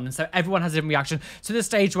come on, and so everyone has a different reaction to the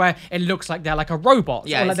stage where it looks like they're like a robot.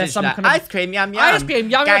 Yeah, or like there's some like, kind of ice cream yum yum, ice cream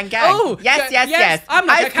yum gang gang. Oh yes. I'm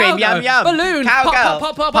like ice cream yum yum, balloon cowgirl,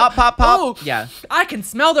 pop. Oh, yeah. I can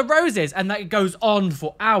smell the roses, and that goes on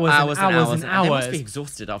for hours and hours. They must be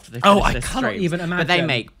exhausted after they finish I this cannot stream. even imagine. But they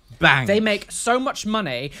make Bang. They make so much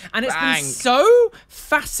money, and it's Bang. been so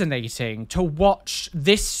fascinating to watch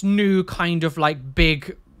this new kind of like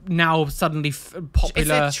big, now suddenly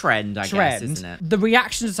popular it's a trend, I guess, isn't it? The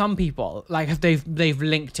reaction to some people, like they've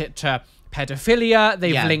linked it to pedophilia,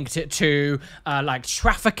 they've linked it to like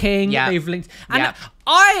trafficking, they've linked, and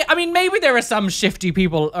I mean, maybe there are some shifty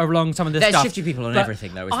people along some of this stuff. There's shifty people on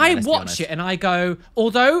everything, though. I watch it and I go,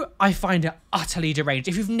 although I find it utterly deranged.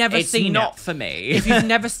 If you've never seen it, it's not for me. If you've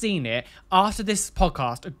never seen it, after this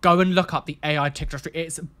podcast, go and look up the AI TikTok.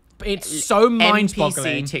 It's so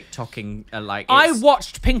mind-boggling. NPC TikToking, like I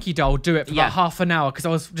watched Pinky Doll do it for about half an hour because I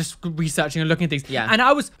was just researching and looking at things. And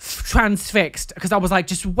I was transfixed because I was like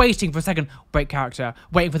just waiting for a second. Break character,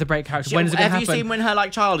 waiting for the break character. When is it going to happen? Have you seen when her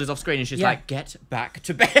like child is off screen and she's like, "Get back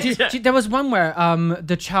to bed"? There was one where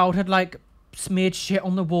the child had like smeared shit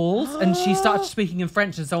on the walls and she started speaking in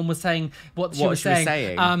French and someone was saying what she was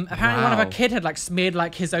saying. Apparently one of her kid had like smeared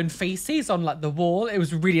like his own feces on like the wall. It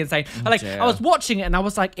was really insane. I was watching it and I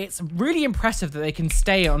was like, it's really impressive that they can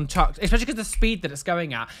stay on track, especially because the speed that it's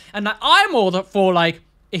going at. And like, I'm all for like,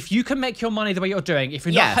 if you can make your money the way you're doing, if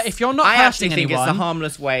you're not hurting anyone, I actually think it's a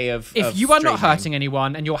harmless way of. If you are not hurting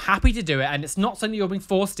anyone and you're happy to do it, and it's not something you're being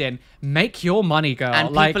forced in, make your money, girl.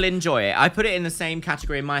 And people enjoy it. I put it in the same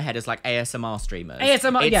category in my head as like ASMR streamers.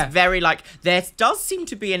 ASMR, it's very like there does seem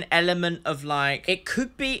to be an element of like it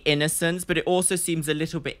could be innocence, but it also seems a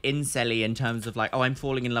little bit incelly in terms of like, oh, I'm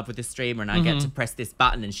falling in love with this streamer and I get to press this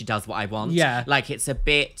button and she does what I want. Yeah, like it's a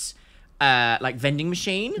bit like vending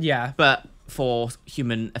machine. Yeah, but for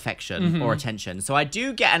human affection or attention. So I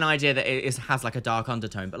do get an idea that it has like a dark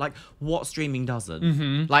undertone, but like what streaming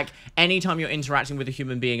doesn't? Like anytime you're interacting with a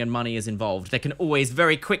human being and money is involved, there can always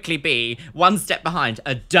very quickly be one step behind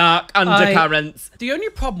a dark undercurrent. The only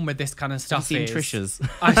problem with this kind of stuff is Trisha's.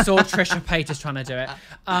 I saw Trisha Paytas trying to do it.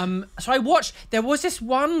 So I watched, there was this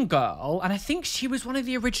one girl, and I think she was one of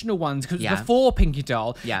the original ones because it was before Pinky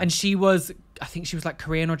Doll. And she was, I think she was like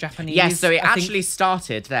Korean or Japanese. Yes, so it actually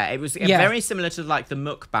started there. It was very similar to like the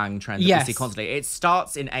mukbang trend that we see constantly. It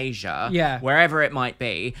starts in Asia, wherever it might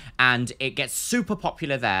be, and it gets super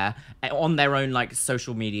popular there on their own like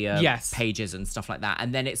social media pages and stuff like that.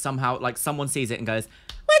 And then it somehow like someone sees it and goes,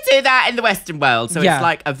 we'll do that in the Western world. So it's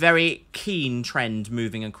like a very keen trend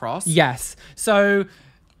moving across. Yes. So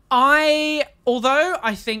although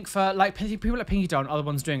I think for like people like Pinky Doll are the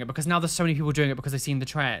ones doing it because now there's so many people doing it because they've seen the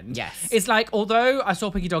trend. Yes. It's like, although I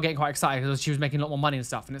saw Pinky Doll getting quite excited because she was making a lot more money and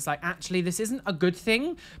stuff, and it's like, actually, this isn't a good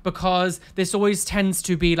thing because this always tends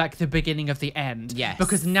to be like the beginning of the end. Yes.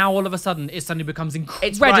 Because now all of a sudden it suddenly becomes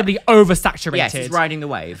incredibly oversaturated. Yes, it's riding the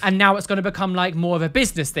wave. And now it's going to become like more of a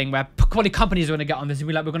business thing where quality companies are going to get on this and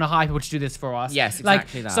be like, we're going to hire people to do this for us. Yes,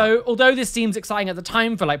 exactly that. So although this seems exciting at the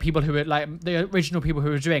time for like people who are like the original people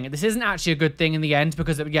who are doing it, this isn't actually a good thing in the end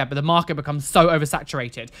because but the market becomes so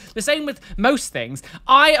oversaturated. The same with most things.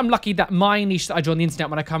 I am lucky that my niche that I do on the internet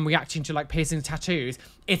when I come reacting to like piercings, tattoos,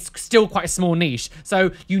 it's still quite a small niche.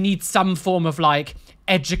 So you need some form of like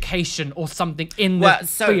education or something in the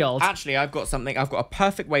field. Actually, I've got a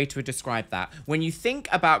perfect way to describe that. When you think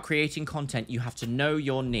about creating content, you have to know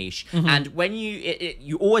your niche. And when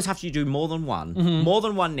you always have to do more than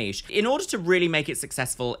one niche. In order to really make it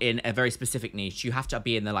successful in a very specific niche, you have to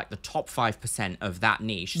be in the top 5% of that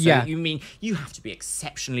niche. So you have to be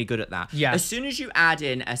exceptionally good at that. Yeah. As soon as you add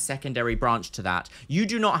in a secondary branch to that, you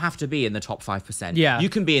do not have to be in the top 5%. Yeah. You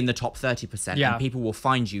can be in the top 30%. Yeah. And people will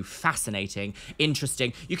find you fascinating, interesting.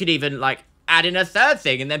 You could even like add in a third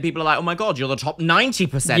thing and then people are like, oh my God, you're the top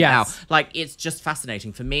 90% now. Like, it's just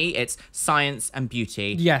fascinating. For me, it's science and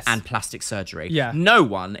beauty and plastic surgery. Yeah. No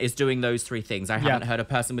one is doing those three things. I haven't heard a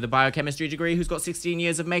person with a biochemistry degree who's got 16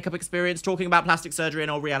 years of makeup experience talking about plastic surgery in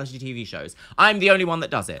old reality TV shows. I'm the only one that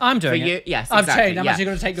does it. I'm doing it. Yes, I've exactly. changed. I'm actually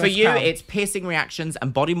going to take yours. For you, it's piercing reactions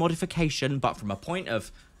and body modification, but from a point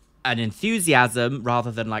of an enthusiasm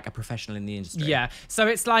rather than like a professional in the industry. Yeah. So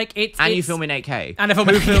it's like you film in 8K. And I film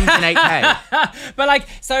Who films in 8K? But like,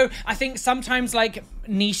 so I think sometimes like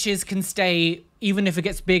niches can stay, even if it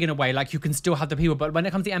gets big in a way, like you can still have the people. But when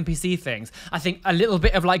it comes to NPC things, I think a little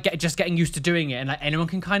bit of like just getting used to doing it, and like anyone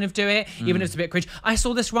can kind of do it, even if it's a bit cringe. I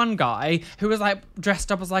saw this one guy who was like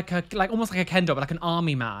dressed up as like almost like a Ken doll, but like an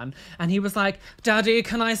army man, and he was like, "Daddy,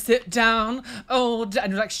 can I sit down?" Oh, and he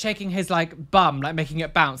was like shaking his like bum, like making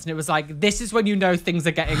it bounce, and it was like, this is when you know things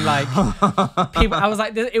are getting like people. I was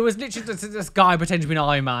like, it was literally this guy pretending to be an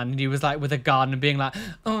army man, and he was like with a gun and being like,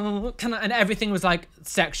 "Oh, can I?" And everything was like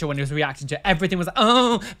sexual when he was reacting to it. Everything everything was like,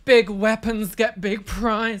 oh, big weapons get big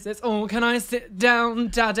prizes. Oh, can I sit down,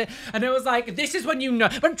 daddy? And it was like, this is when you know,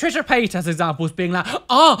 when Trisha Paytas example was being like,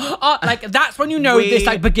 like that's when you know this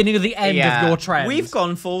like beginning of the end of your trend. We've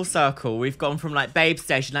gone full circle. We've gone from like Babe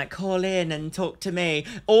Station, like call in and talk to me,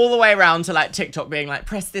 all the way around to like TikTok being like,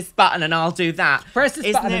 press this button and I'll do that. Press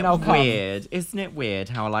this button and I'll come. Isn't it weird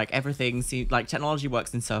how like everything seems like technology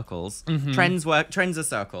works in circles? Trends are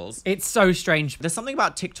circles. It's so strange. There's something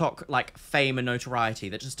about TikTok like fame and notoriety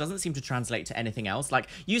that just doesn't seem to translate to anything else. Like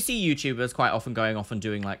you see YouTubers quite often going off and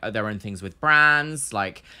doing like their own things with brands,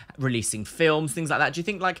 like releasing films, things like that. Do you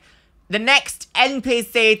think like the next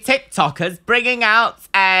NPC TikToker's bringing out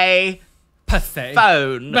a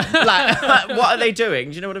phone? Like what are they doing?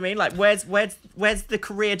 Do you know what I mean? Like where's the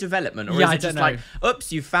career development? Or is it just like,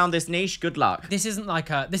 oops, you found this niche, good luck? This isn't like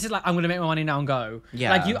this is like, I'm gonna make my money now and go.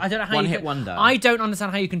 Yeah. Like I don't know how one hit wonder. I don't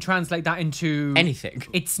understand how you can translate that into anything.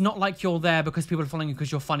 It's not like you're there because people are following you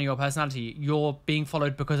because you're funny or personality. You're being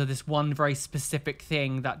followed because of this one very specific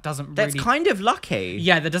thing that doesn't really... That's kind of lucky.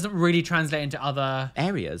 Yeah, that doesn't really translate into other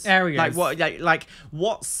areas. Like what like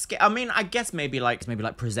what's I mean, I guess maybe like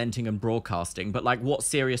presenting and broadcasting, but like what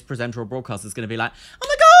serious presenter or broadcaster is going to be like, oh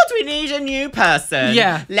my god, we need a new person.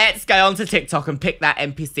 Yeah. Let's go onto TikTok and pick that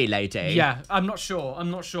NPC lady. Yeah, I'm not sure.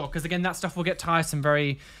 Because again, that stuff will get tiresome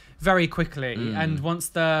very, very quickly. And once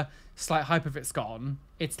the slight hype of it's gone,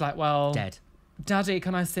 it's like, well... dead. Daddy,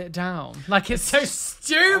 can I sit down? Like, it's so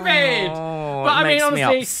stupid. Oh, but I mean,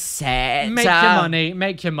 honestly, upset. Make your money,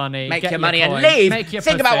 make your money and leave.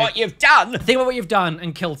 Think about what you've done. Think about what you've done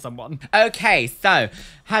and kill someone. Okay, so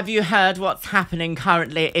have you heard what's happening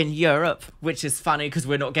currently in Europe? Which is funny because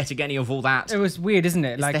we're not getting any of all that. It was weird, isn't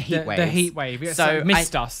it? It's like the heat wave. The heat wave. It's so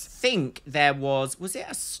missed us. I think there was it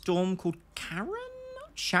a storm called Sharon?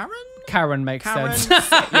 Karen makes sense.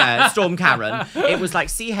 Yeah, Storm Karen. It was like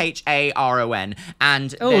Charon,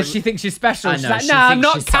 and she thinks she's special. I know, she's like, no, I'm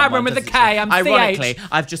not Karen with a K. I'm Ironically, CH.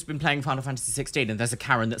 I've just been playing Final Fantasy 16, and there's a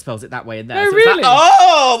Karen that spells it that way in there. Oh, so really? It's like,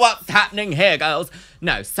 oh, what's happening here, girls?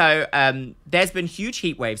 No, so there's been huge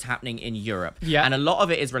heat waves happening in Europe, and a lot of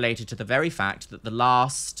it is related to the very fact that the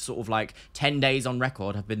last sort of like 10 days on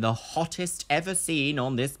record have been the hottest ever seen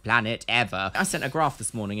on this planet ever. I sent a graph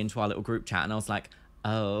this morning into our little group chat, and I was like,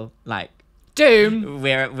 oh, like, doom.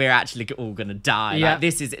 We're actually all gonna die. Yeah. Like,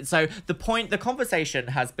 this is it. So the conversation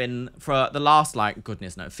has been for the last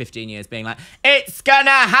 15 years being like, it's gonna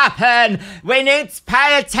happen. We need to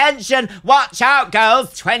pay attention. Watch out,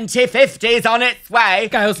 girls. 2050's on its way.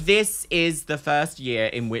 Girls. This is the first year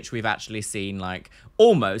in which we've actually seen like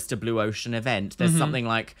almost a blue ocean event. There's something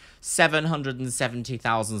like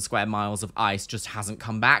 770,000 square miles of ice just hasn't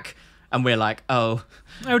come back. And we're like, oh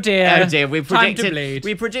dear. We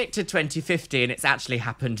predicted 2050 and it's actually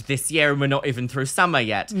happened this year and we're not even through summer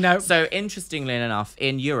yet. No. So interestingly enough,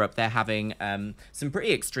 in Europe, they're having some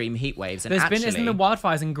pretty extreme heat waves. And isn't there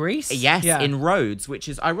wildfires in Greece? Yes, in Rhodes, which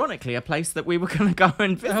is ironically a place that we were going to go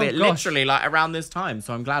and visit literally like around this time.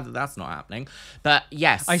 So I'm glad that that's not happening. But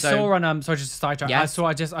yes. I saw on, sorry, just a sidetrack. Yes.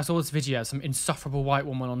 I saw this video of some insufferable white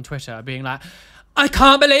woman on Twitter being like, I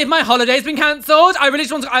can't believe my holiday's been cancelled. I really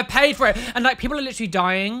just want to. I paid for it, and like people are literally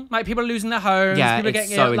dying. Like people are losing their homes. Yeah, people are it's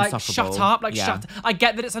getting so like insufferable. shut up. Like shut. I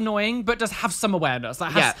get that it's annoying, but just have some awareness.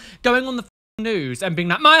 Like going on the news and being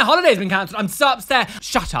like, my holiday's been cancelled. I'm so upset.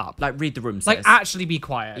 Shut up. Like read the room. Sis. Like actually be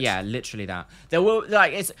quiet. Yeah, literally that. There will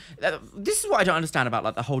like it's. This is what I don't understand about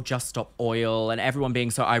like the whole Just Stop Oil and everyone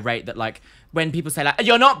being so irate that like. When people say, like,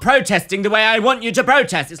 you're not protesting the way I want you to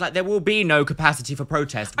protest, it's like there will be no capacity for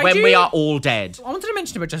protest when we are all dead. I wanted to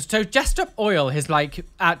mention about Just Stop Oil is like,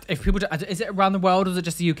 is it around the world or is it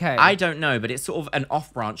just the UK? I don't know, but it's sort of an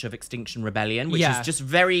off branch of Extinction Rebellion, which is just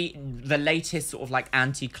the latest sort of like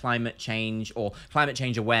anti-climate change or climate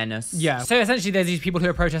change awareness. Yeah. So essentially there's these people who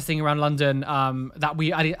are protesting around London that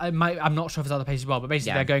I'm not sure if there's other places as well, but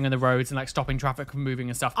basically they're going on the roads and like stopping traffic from moving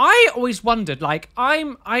and stuff. I always wondered, like,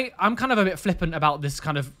 I'm kind of a bit flippant about this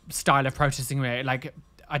kind of style of protesting. Like,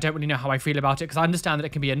 I don't really know how I feel about it because I understand that it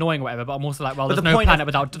can be annoying or whatever, but I'm also like, well, there's no planet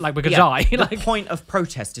without, like, we're gonna die. The point of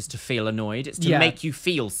protest is to feel annoyed. It's to make you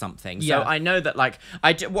feel something. So I know that, like,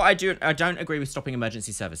 I don't agree with stopping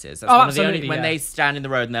emergency services. That's one of the only, when they stand in the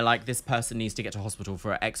road and they're like, this person needs to get to hospital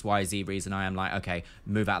for XYZ reason, I am like, okay,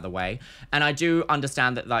 move out of the way. And I do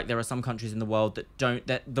understand that, like, there are some countries in the world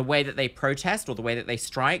that the way that they protest or the way that they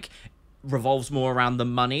strike revolves more around the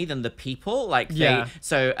money than the people. Like there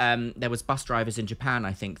was bus drivers in Japan,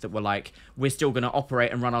 I think, that were like, we're still going to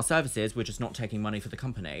operate and run our services, we're just not taking money for the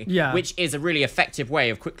company. Which is a really effective way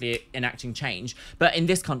of quickly enacting change. But in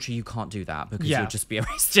this country, you can't do that because you'll just be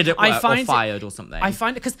arrested at work or fired or something. I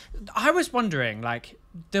find it, because I was wondering, like,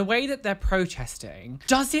 the way that they're protesting,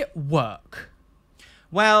 does it work?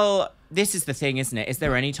 Well, this is the thing, isn't it? Is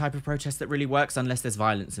there any type of protest that really works unless there's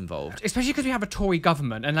violence involved? Especially because we have a Tory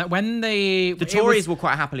government, and like when the Tories will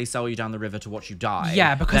quite happily sell you down the river to watch you die.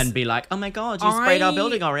 Yeah, because then be like, oh my god, you sprayed our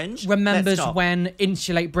building orange. Remembers when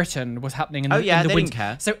Insulate Britain was happening in the they winter. didn't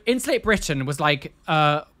care. So Insulate Britain was like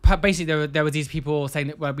basically there were these people saying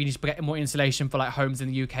that we need to get more insulation for like homes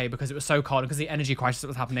in the UK because it was so cold, because the energy crisis that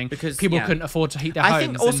was happening, because people couldn't afford to heat their homes. I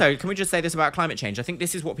think also, can we just say this about climate change? I think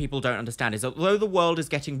this is what people don't understand, is although the world is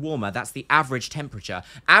getting warmer, that's the average temperature.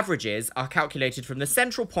 Averages are calculated from the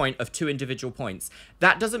central point of 2 individual points.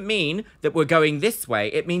 That doesn't mean that we're going this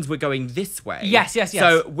way, it means we're going this way. Yes.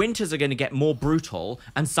 So winters are going to get more brutal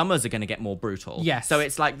and summers are going to get more brutal. Yes. So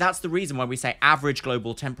it's like, that's the reason why we say average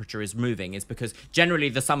global temperature is moving, is because generally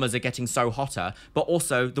the summers are getting so hotter, but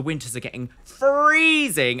also the winters are getting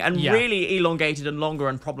freezing and really elongated and longer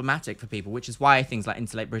and problematic for people, which is why things like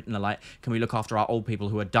Insulate Britain are like, can we look after our old people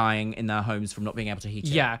who are dying in their homes from not being able to heat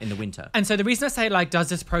it in the winter? And so the reason I say, like, does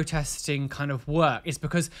this protesting kind of work, is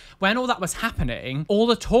because when all that was happening, all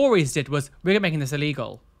the Tories did was, we're making this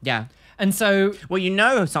illegal. Yeah. And so... Well, you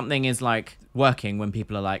know something is like working when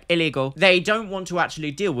people are like illegal. They don't want to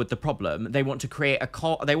actually deal with the problem. They want to create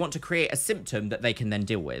a symptom that they can then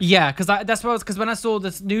deal with. Yeah, because that's what because when I saw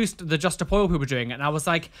this news, the Just Stop Oil people were doing it, and I was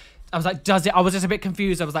like, does it? I was just a bit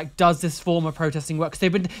confused. I was like, does this form of protesting work?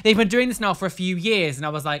 Because they've been doing this now for a few years, and I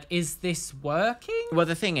was like, is this working? Well,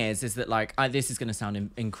 the thing is that like this is going to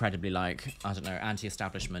sound incredibly like, I don't know,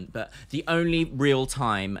 anti-establishment, but the only real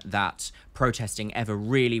time that protesting ever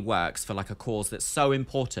really works for like a cause that's so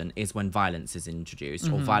important is when violence is introduced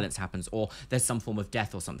or violence happens or there's some form of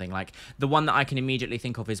death or something. Like the one that I can immediately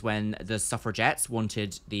think of is when the suffragettes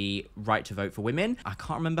wanted the right to vote for women. I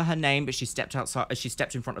can't remember her name, but she stepped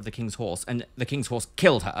in front of the King's horse and the King's horse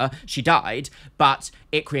killed her. She died, but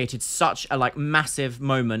it created such a like massive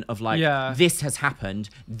moment of like, this has happened,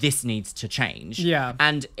 this needs to change. Yeah.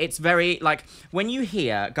 And it's very like when you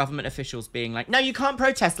hear government officials being like, no, you can't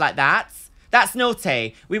protest like that. That's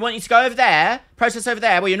naughty. We want you to go over there, protest over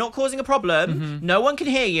there, where you're not causing a problem. No one can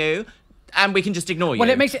hear you. And we can just ignore you.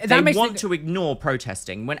 Well, they want to ignore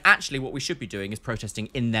protesting when actually what we should be doing is protesting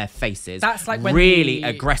in their faces. That's like when really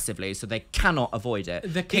aggressively, so they cannot avoid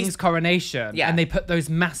it. The King's coronation, and they put those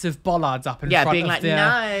massive bollards up in front being of like, the...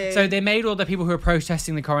 no. So they made all the people who were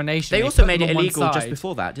protesting the coronation. They also made it illegal just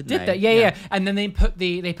before that, didn't they? Yeah. And then they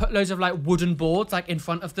put loads of like wooden boards like in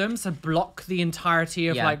front of them to block the entirety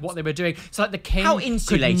of like what they were doing. So like the King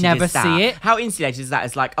could never see it. How insulated is that?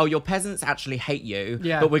 It's like, oh, your peasants actually hate you,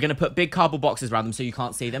 but we're going to put big cardboard boxes around them so you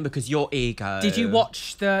can't see them because your ego. Did you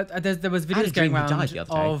watch there was videos going around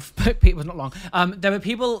of people, not long. There were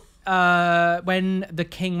people when the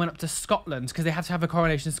King went up to Scotland, because they have to have a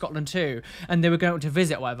coronation in Scotland too, and they were going up to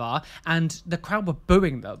visit or whatever, and the crowd were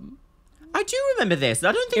booing them. I do remember this.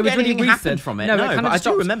 I don't think anything happened from it. No, but I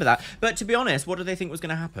do remember that. But to be honest, what do they think was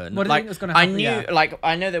going to happen? What do they think was going to happen?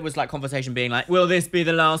 I know there was like conversation being like, will this be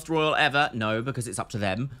the last royal ever? No, because it's up to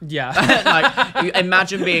them. Yeah. Like, you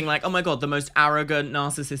imagine being like, oh my God, the most arrogant,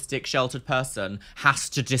 narcissistic, sheltered person has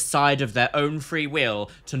to decide of their own free will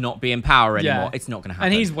to not be in power anymore. It's not going to happen.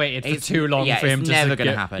 And he's waited for too long for him to... It's never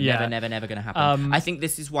going to happen. Never going to happen. I think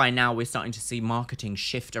this is why now we're starting to see marketing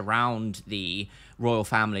shift around the royal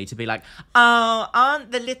family to be like, oh,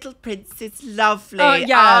 aren't the little princes lovely?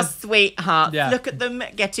 Our sweethearts. Look at them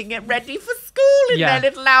getting it ready for school in their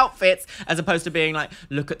little outfits, as opposed to being like,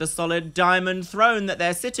 look at the solid diamond throne that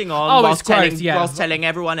they're sitting on, whilst telling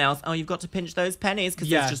everyone else, oh, you've got to pinch those pennies because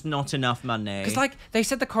there's just not enough money. Because like they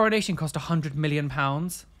said the coronation cost £100 million.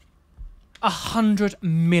 £100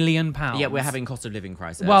 million. Yeah, we're having cost of living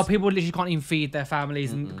crisis. Well, people literally can't even feed their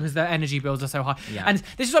families because their energy bills are so high. And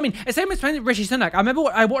this is what I mean. It's same as Rishi Sunak. I remember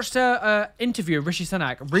I watched an interview of Rishi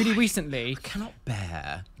Sunak really recently. I cannot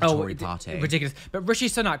bear the Tory party. Ridiculous. But Rishi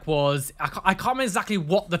Sunak was, I can't remember exactly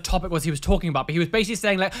what the topic was he was talking about, but he was basically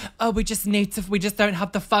saying like, oh, we just don't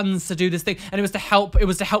have the funds to do this thing. And it was to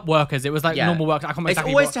help workers. It was like normal work. I can't remember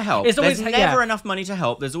exactly It's always to help. There's never enough money to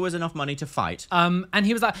help. There's always enough money to fight. And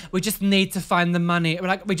he was like, we just need need to find the money. We're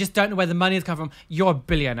like, we just don't know where the money has come from. You're a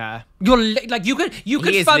billionaire. You're like, you could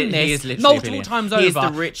fund this multiple times over. He is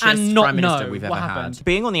the richest and not prime minister know we've what ever happened. had.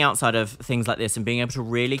 Being on the outside of things like this and being able to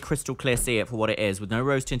really crystal clear see it for what it is with no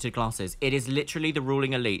rose-tinted glasses, it is literally the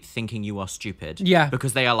ruling elite thinking you are stupid. Yeah.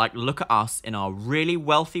 Because they are like, look at us in our really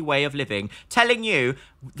wealthy way of living, telling you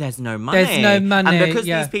there's no money. There's no money. And because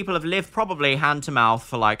these people have lived probably hand to mouth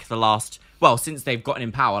for like the last... Well, since they've gotten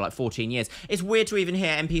in power, like 14 years. It's weird to even hear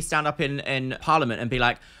MPs stand up in Parliament and be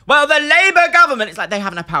like, well, the Labour government... It's like they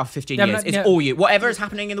haven't had power for 15 years. It's all you. Whatever is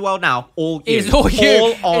happening in the world now, all you. It's all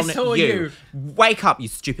you. All on it's all you. Wake up, you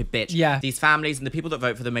stupid bitch. Yeah. These families and the people that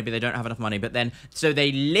vote for them, maybe they don't have enough money, but then... So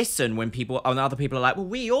they listen when people... And other people are like, well,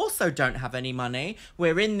 we also don't have any money.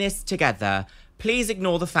 We're in this together. Please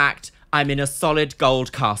ignore the fact I'm in a solid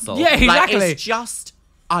gold castle. Yeah, exactly. Like, it's just...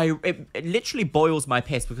 It literally boils my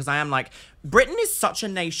piss because I am like, Britain is such a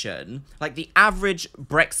nation, like the average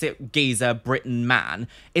Brexit geezer Britain man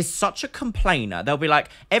is such a complainer. They'll be like,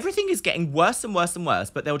 everything is getting worse and worse and worse,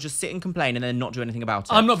 but they'll just sit and complain and then not do anything about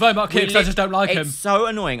it. I'm not voting about Keir because I just don't like him. It's so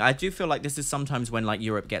annoying. I do feel like this is sometimes when like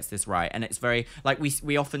Europe gets this right, and it's very, like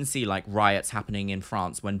we often see like riots happening in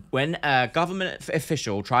France when a government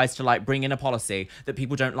official tries to like bring in a policy that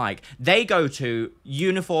people don't like, they go to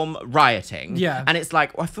uniform rioting. Yeah. And it's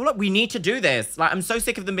like, I feel like we need to do this. Like, I'm so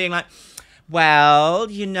sick of them being like,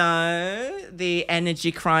 well, you know, the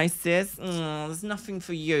energy crisis, there's nothing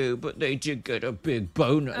for you, but they do get a big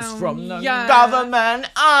bonus from the government.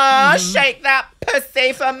 Shake that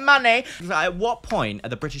pussy for money. Like, at what point are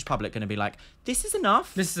the British public going to be like, this is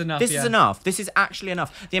enough? This is enough, This is enough. This is actually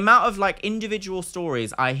enough. The amount of, like, individual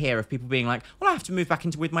stories I hear of people being like, well, I have to move back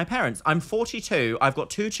with my parents. I'm 42, I've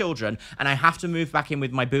got 2 children, and I have to move back in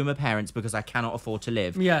with my boomer parents because I cannot afford to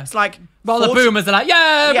live. Yeah. It's like... Well, the boomers are like,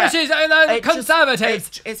 British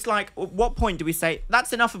conservatives. It's like, at what point do we say,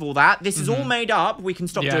 that's enough of all that? This is all made up. We can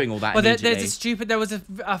stop doing all that immediately. There was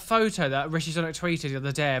a photo that Rishi Sunak tweeted the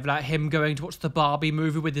other day of like him going to watch the Barbie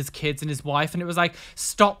movie with his kids and his wife, and it was like,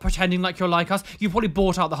 stop pretending like you're like us. You probably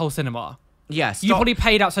bought out the whole cinema. Yes. You probably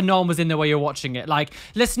paid out so no one was in there while you're watching it. Like,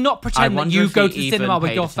 let's not pretend that you go to the cinema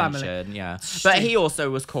with your family. Yeah. But he also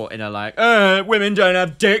was caught in a like, women don't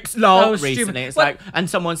have dicks, lol, recently. It's like, and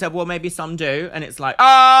someone said, well, maybe some do. And it's like,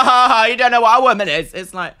 you don't know what a woman is.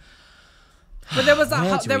 It's like... But there was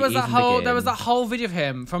that whole video of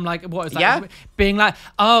him from like being like,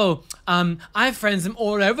 I have friends from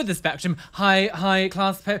all over the spectrum, high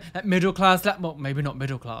class, middle class, well, maybe not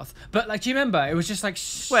middle class, but like, do you remember? It was just like,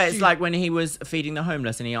 well, it's like when he was feeding the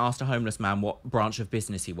homeless and he asked a homeless man what branch of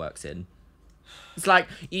business he works in. It's like,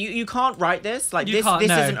 you can't write this. Like, this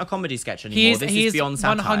isn't a comedy sketch anymore. This is beyond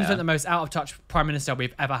satire. 100% the most out of touch prime minister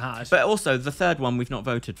we've ever had. But also, the third one we've not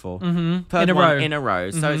voted for. In a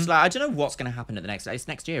row. So it's like, I don't know what's going to happen at the next... It's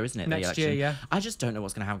next year, isn't it? Next year, yeah. I just don't know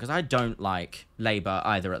what's going to happen because I don't like Labour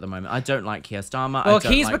either at the moment. I don't like Keir Starmer. Well,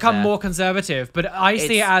 Keir's become more conservative, but I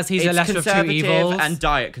see it as he's a lesser of two evils. And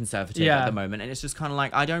diet conservative at the moment. And it's just kind of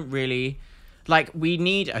like, I don't really... Like, we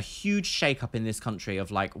need a huge shake-up in this country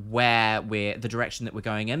of, like, where the direction that we're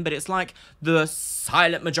going in. But it's like the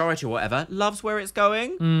silent majority or whatever loves where it's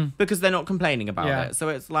going because they're not complaining about it. So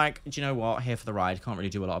it's like, do you know what? Here for the ride. Can't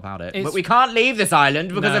really do a lot about it. But we can't leave this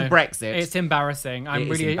island because of Brexit. It's embarrassing. I'm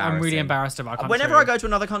really embarrassed of our country. Whenever I go to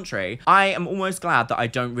another country, I am almost glad that I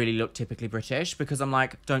don't really look typically British because I'm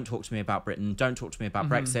like, don't talk to me about Britain. Don't talk to me about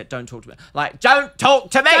Brexit. Don't talk to me. Like, don't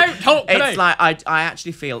talk to me. Don't talk to me. It's like, I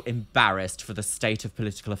actually feel embarrassed for the state of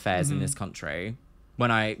political affairs in this country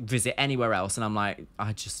when I visit anywhere else, and I'm like,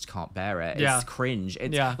 I just can't bear it. It's cringe.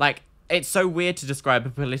 It's like, it's so weird to describe a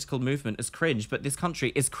political movement as cringe, but this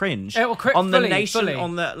country is cringe on the nation,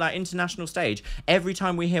 on the like international stage. Every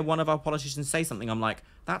time we hear one of our politicians say something, I'm like,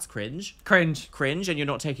 that's cringe, and you're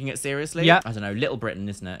not taking it seriously. I don't know, Little Britain,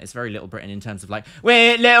 isn't it? It's very Little Britain in terms of like,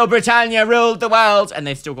 we're Little Britannia ruled the world, and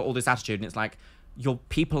they've still got all this attitude, and it's like, your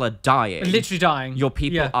people are dying. Literally dying. Your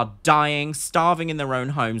people are dying, starving in their own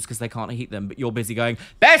homes because they can't heat them, but you're busy going,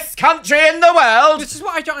 best country in the world! This is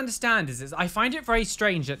what I don't understand, is I find it very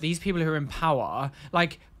strange that these people who are in power,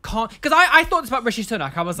 like, can't... Because I thought this about Rishi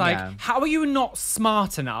Sunak. I was like, how are you not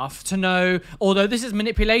smart enough to know, although this is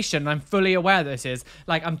manipulation, I'm fully aware this is,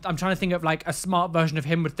 like, I'm trying to think of, like, a smart version of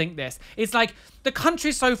him would think this. It's like, the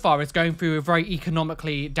country so far is going through a very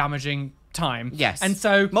economically damaging time. Yes. And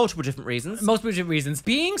so... Multiple different reasons.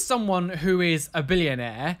 Being someone who is a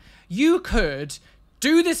billionaire, you could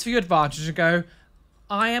do this for your advantage and go,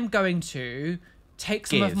 I am going to take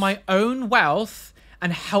some of my own wealth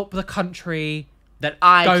and help the country... That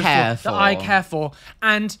I care for.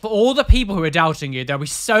 And for all the people who are doubting you, there'll be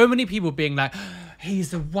so many people being like,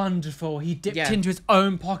 he's wonderful. He dipped into his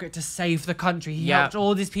own pocket to save the country. He helped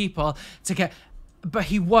all these people to get... But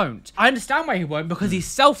he won't. I understand why he won't, because he's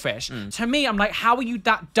selfish. To me, I'm like, how are you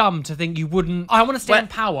that dumb to think you wouldn't... I want to stay in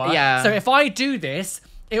power. Yeah. So if I do this,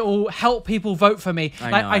 it will help people vote for me.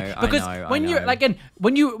 Because when you're like, again,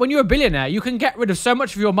 when you're a billionaire, you can get rid of so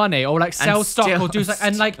much of your money, or like sell stock, or do something,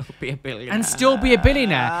 and like be a billionaire. and still be a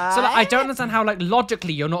billionaire. So like, I don't understand how, like,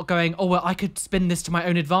 logically you're not going, oh well, I could spin this to my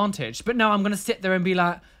own advantage. But no, I'm gonna sit there and be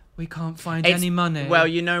like, we can't find any money. Well,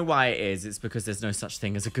 you know why it is. It's because there's no such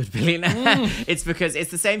thing as a good billionaire. It's because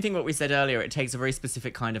it's the same thing what we said earlier. It takes a very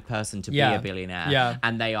specific kind of person to be a billionaire. Yeah.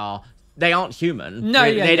 And they aren't human. No,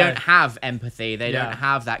 they don't have empathy. They don't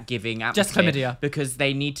have that giving atmosphere. Just chlamydia. Because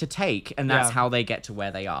they need to take, and that's how they get to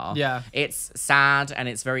where they are. Yeah. It's sad and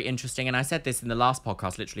it's very interesting. And I said this in the last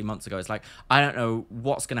podcast literally months ago. It's like, I don't know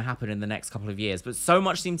what's going to happen in the next couple of years, but so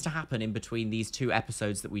much seems to happen in between these 2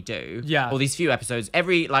 episodes that we do. Yeah. Or these few episodes.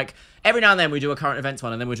 Every now and then we do a current events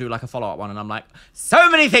one, and then we do like a follow-up one, and I'm like, so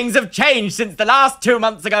many things have changed since the last 2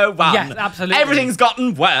 months ago one. Yes, absolutely. Everything's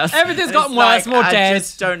gotten worse. Everything's gotten worse, more dead. I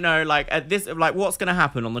just don't know, like, at this, like, what's going to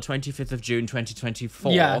happen on the 25th of June,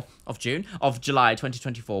 2024? Yeah. Of July,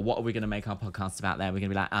 2024. What are we going to make our podcast about there? We're going to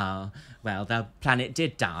be like, oh, well, the planet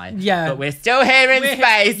did die. Yeah. But we're still here in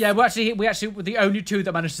space. Yeah, we actually were the only 2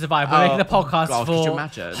 that managed to survive. We're making the podcast God, for could you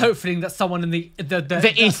imagine? hopefully that someone in the ether.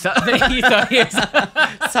 The ether. The ether,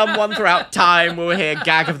 yes. Someone throughout time will hear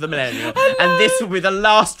Gag of the Millennial. And this will be the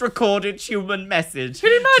last recorded human message.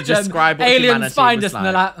 Can you imagine? To describe what aliens humanity find was us and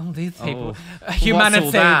they're like, oh, these people. Oh,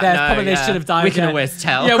 Humanity, their population should have died. We can always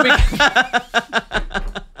tell. Yeah, we can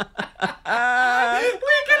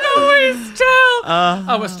always tell.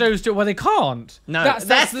 Oh, but Stones do it. Well, they can't. No,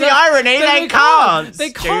 that's the irony. They can't.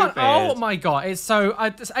 They can't. Oh my God. It's so...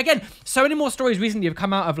 again, so many more stories recently have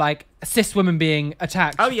come out of like cis women being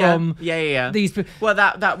attacked. Oh, yeah. From these people. Well,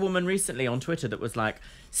 that woman recently on Twitter that was like,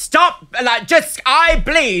 stop, like, just, I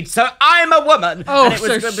bleed, so I'm a woman. Oh, and it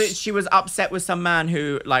was she was upset with some man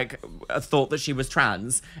who, like, thought that she was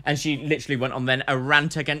trans, and she literally went on then a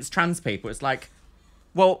rant against trans people. It's like,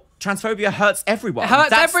 well, transphobia hurts everyone.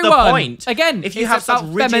 That's everyone. The point. Again, if you have such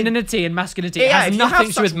femininity and masculinity, it has nothing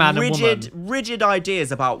to do with man and woman. Rigid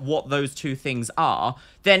ideas about what those 2 things are,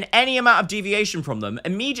 then any amount of deviation from them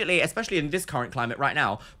immediately, especially in this current climate right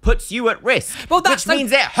now, puts you at risk. Well, which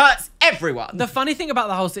means it hurts everyone. The funny thing about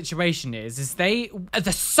the whole situation is they're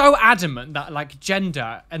so adamant that like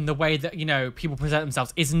gender and the way that, you know, people present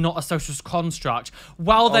themselves is not a social construct,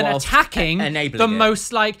 while then attacking the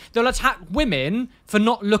most, like, they'll attack women for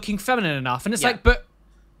not looking feminine enough, and it's like, but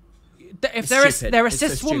if they're a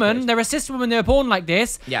cis woman, they're a cis woman, they're born like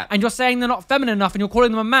this, and you're saying they're not feminine enough, and you're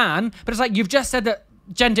calling them a man, but it's like, you've just said that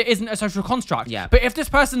gender isn't a social construct. But if this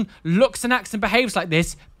person looks and acts and behaves like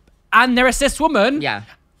this, and they're a cis woman,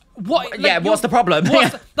 what? Like, what's the problem?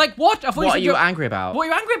 Like, what? What are you angry about? What are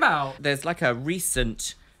you angry about? There's like a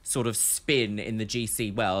recent sort of spin in the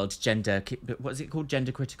GC world, what is it called?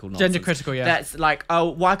 Gender critical nonsense. Gender critical, yeah. That's like, oh,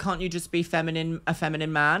 why can't you just be a feminine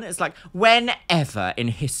man? It's like, whenever in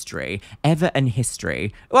history,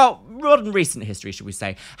 well, modern recent history, should we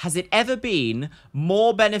say, has it ever been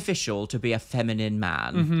more beneficial to be a feminine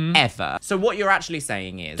man? Ever. So what you're actually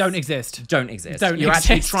saying is... Don't exist. You're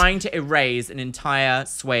actually trying to erase an entire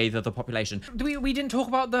swathe of the population. We didn't talk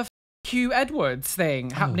about the Hugh Edwards thing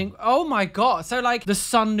happening. Oh my God. So like the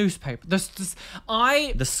Sun newspaper, the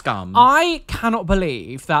scum. I cannot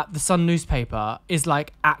believe that the Sun newspaper is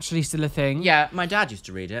like actually still a thing. Yeah, my dad used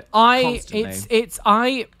to read it constantly.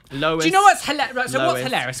 Do you know what's hilarious? So what's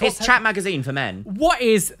hilarious? It's Chat magazine for men. What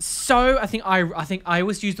is so? I think I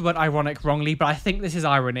always use the word ironic wrongly, but I think this is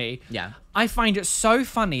irony. Yeah. I find it so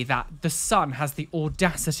funny that the Sun has the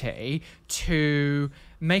audacity to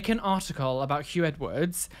make an article about Hugh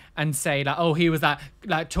Edwards and say like, oh, he was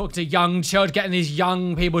like talk to young children, getting these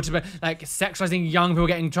young people to be like sexualizing young people,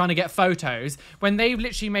 trying to get photos, when they've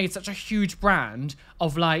literally made such a huge brand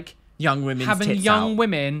of like young women having young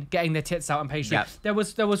women getting their tits out on page 3.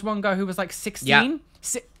 Yep. There was one guy who was like 16.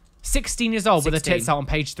 Yep. 16 years old with her tits out on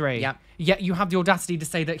page 3. Yeah. Yet you have the audacity to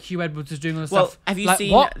say that Hugh Edwards was doing all this stuff. Well, have you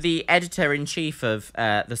seen the editor-in-chief of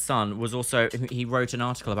The Sun was also, he wrote an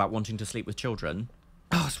article about wanting to sleep with children.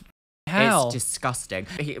 Oh, it's hell? It's disgusting.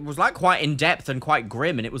 It was like quite in depth and quite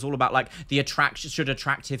grim, and it was all about like the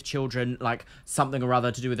attractive children, like something or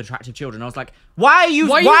other to do with attractive children. I was like, why are you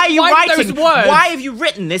writing those words? Why have you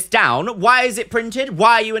written this down? Why is it printed?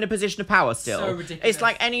 Why are you in a position of power still? So ridiculous. It's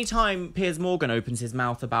like any time Piers Morgan opens his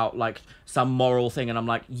mouth about like some moral thing, and I'm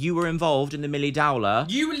like, you were involved in the Millie Dowler.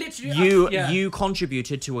 You were literally you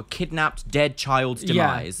contributed to a kidnapped dead child's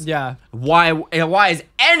demise. Yeah. Why is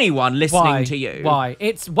anyone listening to you? Why?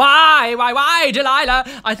 It's why, Delilah?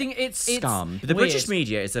 I think it's scum. It's the weird. British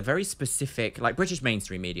media is a very specific, like British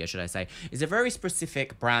mainstream media, should I say, is a very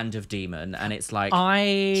specific brand of demon, and it's like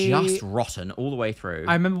just rotten all the way through.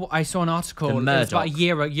 I remember I saw an article it was about a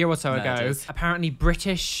year or so ago. Apparently,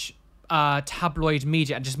 British tabloid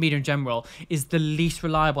media and just media in general is the least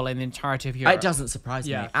reliable in the entirety of Europe. It doesn't surprise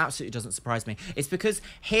me. Absolutely doesn't surprise me. It's because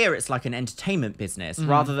here it's like an entertainment business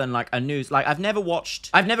rather than like a news. Like I've never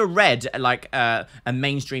read like a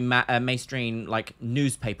mainstream like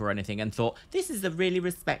newspaper or anything and thought this is a really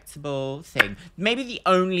respectable thing. Maybe the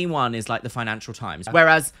only one is like the Financial Times,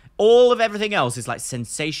 whereas all of everything else is like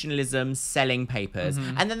sensationalism, selling papers,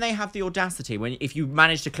 and then they have the audacity if you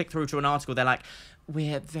manage to click through to an article, they're like,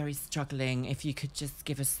 we're very struggling. If you could just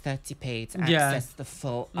give us 30p to access the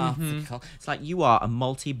full article. It's like, you are a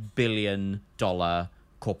multi-billion-dollar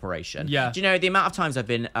corporation. Yeah. Do you know the amount of times I've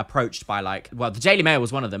been approached by like, well, the Daily Mail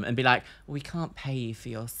was one of them, and be like, we can't pay you for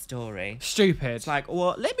your story. Stupid. It's like,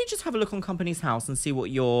 well, let me just have a look on Companies House and see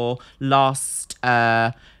what your last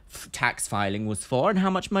tax filing was for and how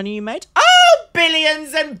much money you made. Oh,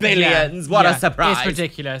 billions and billions. What a surprise.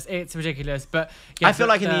 It's ridiculous. But I feel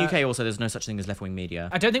like in the UK also there's no such thing as left-wing media.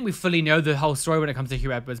 I don't think we fully know the whole story when it comes to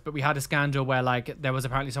Hugh Edwards, but we had a scandal where like there was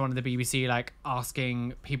apparently someone at the BBC like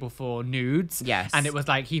asking people for nudes. Yes. And it was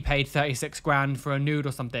like he paid 36 grand for a nude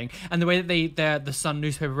or something. And the way that the Sun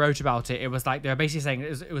newspaper wrote about it, it was like they were basically saying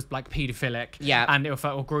it was like paedophilic. Yeah. And it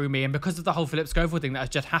felt all groomy. And because of the whole Philip Schofield thing that has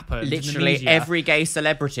just happened, literally every gay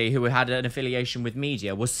celebrity who had an affiliation with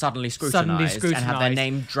media was suddenly scrutinised and had their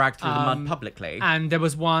name dragged through the mud publicly. And there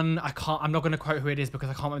was one, I'm not going to quote who it is because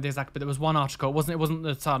I can't remember the exact, but there was one article, it wasn't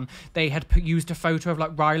the Sun, they had used a photo of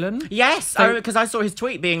like Rylan. Yes, because I saw his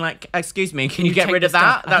tweet being like, excuse me, can you get rid of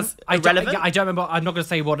that? That's irrelevant. I don't remember, I'm not going to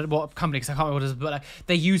say what company because I can't remember what it is, but like,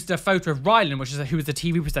 they used a photo of Rylan, who was the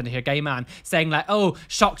TV presenter here, a gay man, saying like, oh,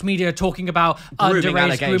 shocked media talking about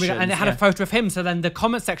underage grooming, and it had a photo of him. So then the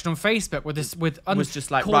comment section on Facebook was just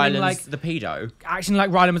like Rylan's like the pedo. Acting like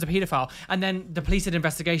Rylan was a paedophile. And then the police did an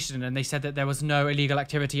investigation and they said that there was no illegal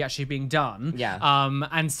activity actually being done. Yeah.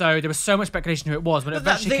 And so there was so much speculation who it was when it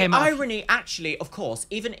eventually came out. The irony, actually, of course,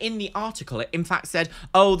 even in the article, it in fact said,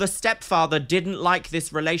 oh, the stepfather didn't like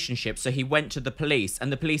this relationship, so he went to the police. And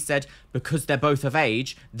the police said, because they're both of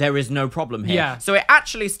age, there is no problem here. Yeah. So it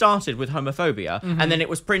actually started with homophobia, and then it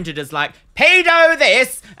was printed as like, pedo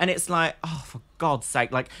this! And it's like, oh, for God's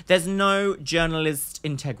sake, like, there's no journalist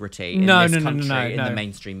integrity in this country in the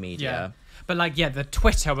mainstream media. Yeah. But like, the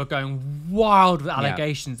Twitter were going wild with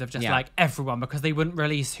allegations of just like everyone because they wouldn't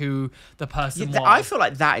release who the person was. I feel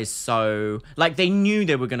like that is so, like, they knew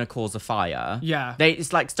they were going to cause a fire. Yeah.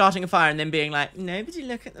 It's like starting a fire and then being like, nobody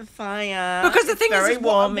look at the fire. Because the thing is, very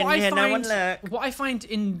warm in here, no one look. What I find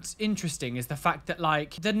interesting is the fact that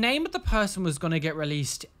like the name of the person was going to get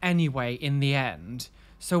released anyway in the end.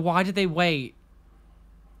 So why did they wait?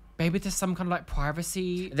 Maybe there's some kind of like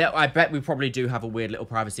privacy. I bet we probably do have a weird little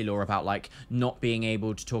privacy law about like not being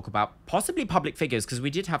able to talk about possibly public figures, because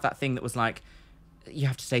we did have that thing that was like you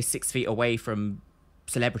have to stay 6 feet away from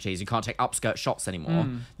celebrities. You can't take upskirt shots anymore.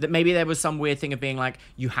 That maybe there was some weird thing of being like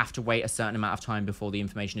you have to wait a certain amount of time before the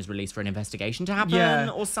information is released for an investigation to happen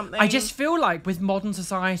or something. I just feel like with modern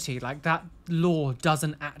society, like that law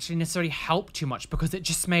doesn't actually necessarily help too much because it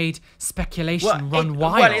just made speculation run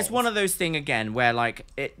wild. Well, it's one of those things again where like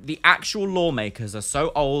the actual lawmakers are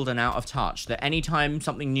so old and out of touch that anytime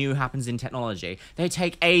something new happens in technology, they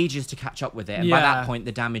take ages to catch up with it, and by that point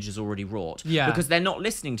the damage is already wrought. Because they're not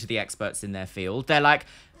listening to the experts in their field. They're like,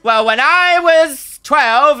 well, when I was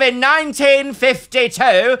 12 in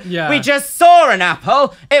 1952, we just saw an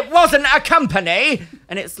apple. It wasn't a company.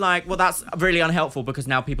 And it's like, well, that's really unhelpful because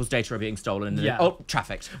now people's data are being stolen. And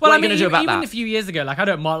trafficked. Well, what are you going to do about that? Even a few years ago, like I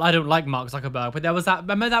don't like Mark Zuckerberg, but there was that.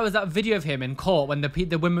 Remember that was that video of him in court when the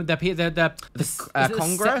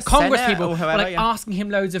Congress people were like asking him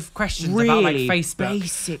loads of questions about like Facebook,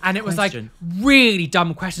 basic and it was like really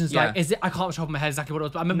dumb questions. Like, is it? I can't off the top of my head exactly what it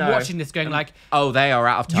was, but I remember watching this going like, oh, they are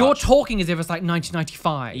out of touch. You're talking as if it's like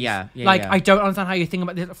 1995. Yeah. I don't understand how you think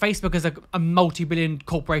about this. Facebook is a multi-billion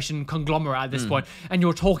corporation conglomerate at this point, and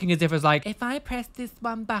you're talking as if it's like, if I press this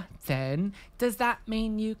one button, does that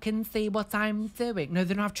mean you can see what I'm doing? No,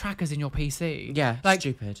 they don't have trackers in your PC. Yeah, like,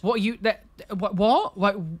 stupid. What are you? What?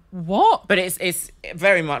 Like, what? But it's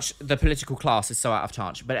very much the political class is so out of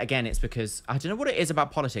touch. But again, it's because I don't know what it is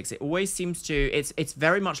about politics. It always seems to. It's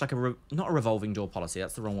very much like not a revolving door policy.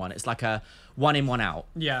 That's the wrong one. It's like a one in, one out.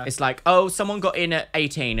 Yeah. It's like, oh, someone got in at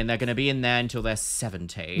 18 and they're going to be in there until they're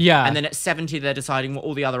 70. Yeah. And then at 70 they're deciding what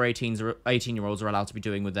all the other 18-year-olds are allowed to be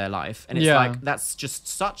doing with their life. And it's like, that's just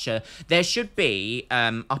such a. There should be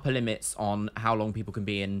upper limits on how long people can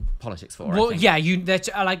be in politics for. Well, yeah,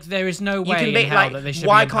 there is no way you can be, in hell that they should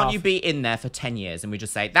why be in can't half. you be in there for 10 years and we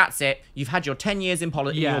just say, that's it, you've had your 10 years in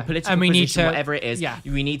your political and we position, need to, whatever it is.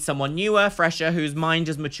 We need someone newer, fresher, whose mind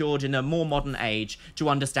has matured in a more modern age to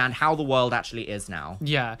understand how the world actually is now.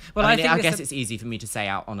 Yeah. Well, I guess it's easy for me to say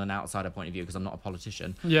out on an outsider point of view because I'm not a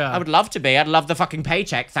politician. Yeah. I would love to be. I'd love the fucking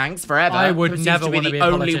paycheck, thanks, forever. I would never want to be a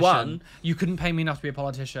only politician. one. You couldn't pay me enough to be a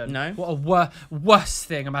politician. No. What a worst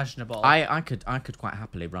thing imaginable. I could quite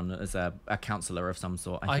happily run as a councillor of some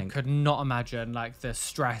sort, I think. I could not imagine like the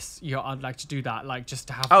stress I'd like to do that, like just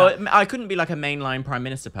to have I couldn't be like a mainline prime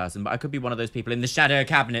minister person, but I could be one of those people in the shadow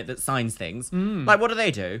cabinet that signs things. Like, what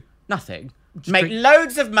do? Nothing. Make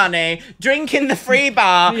loads of money, drink in the free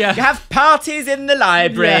bar, you have parties in the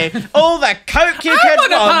library, all the coke you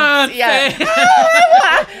could want.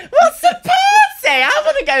 What's a party? I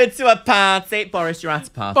want to go to a party. Boris, you're at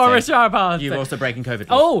a party. Boris, you're at a party. You're also breaking COVID laws.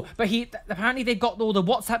 Oh, but apparently they got all the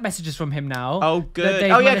WhatsApp messages from him now. Oh,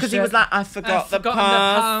 good. Oh, yeah, because he was like, I forgot the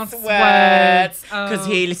password. Because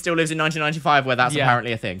he still lives in 1995 where that's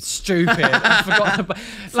apparently a thing. Stupid. I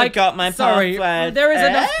forgot my password. There is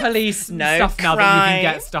enough police stuff now that you can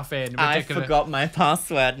get stuff in. Ridiculous. I forgot my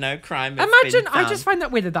password. No crime. Imagine, I just find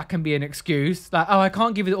that weird that can be an excuse. Like, I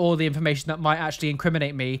can't give you all the information that might actually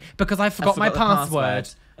incriminate me because I forgot my password.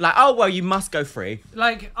 Like, oh, well, you must go free.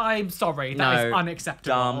 Like, I'm sorry. That is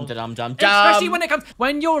unacceptable. Dumb. Especially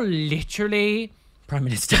when you're literally Prime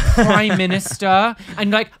Minister.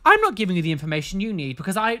 And like, I'm not giving you the information you need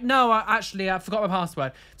because I forgot my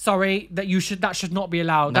password. Sorry, that should not be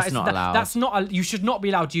allowed. That's not allowed. You should not be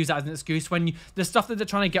allowed to use that as an excuse when the stuff that they're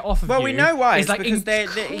trying to get off of you. Well, we know why. Is like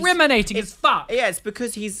incriminating as fuck. Yeah, it's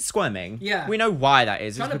because he's squirming. Yeah. We know why that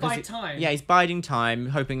is. Trying to buy time. Yeah, he's biding time,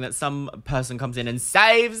 hoping that some person comes in and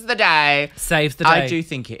saves the day. I do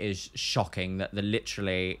think it is shocking that Liz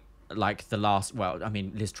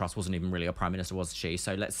Truss wasn't even really a prime minister, was she?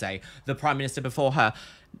 So let's say the prime minister before her,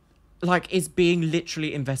 like, is being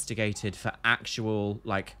literally investigated for actual,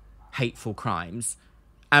 like, hateful crimes.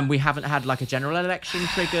 And we haven't had, like, a general election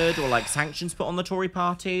triggered or, like, sanctions put on the Tory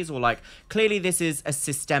parties or, like, clearly this is a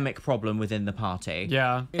systemic problem within the party.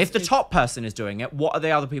 Yeah. If the top person is doing it, what are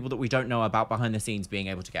the other people that we don't know about behind the scenes being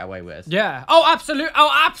able to get away with? Yeah. Oh,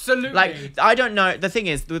 absolutely. Like, I don't know. The thing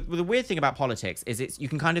is, the weird thing about politics is you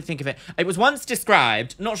can kind of think of it. It was once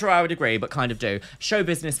described, not sure I would agree, but kind of do, show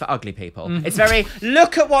business for ugly people. It's very,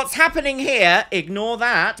 look at what's happening here, ignore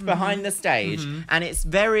that behind the stage. And it's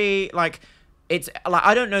very, like... It's like,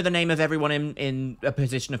 I don't know the name of everyone in a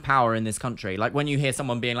position of power in this country. Like, when you hear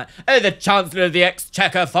someone being like, oh, the Chancellor of the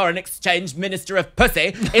Exchequer, Foreign Exchange Minister of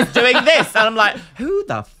Pussy is doing this. And I'm like, who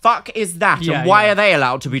the fuck is that? And why are they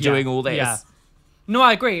allowed to be doing all this? Yeah. No,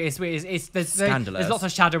 I agree. There's scandalous. There's lots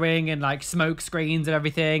of shadowing and like smoke screens and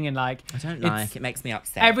everything, and like I don't like it. Makes me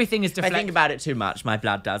upset. Everything is If I think about it too much, my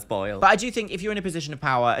blood does boil. But I do think if you're in a position of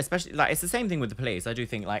power, especially like it's the same thing with the police. I do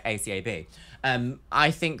think like ACAB.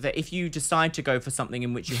 I think that if you decide to go for something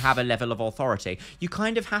in which you have a level of authority, you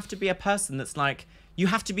kind of have to be a person that's like. You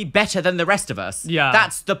have to be better than the rest of us. Yeah.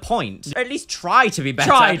 That's the point. Or at least try to be better.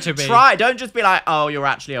 Try. Don't just be like, oh, you're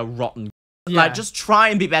actually a rotten. Yeah. Like, just try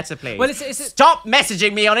and be better, please. Well, Stop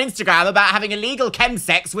messaging me on Instagram about having illegal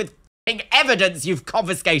chemsex with evidence you've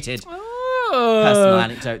confiscated. Oh. Personal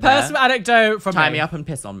anecdote there. Personal anecdote from Tie me up and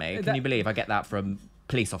piss on me. Can you believe I get that from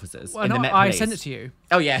police officers in the Met I Police? sent it to you.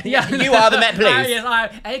 Oh, yeah. You are the Met Police. Yes,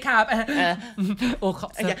 ACAB. All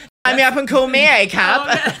cops. Tie me up and call me ACAB.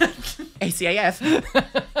 ACAF.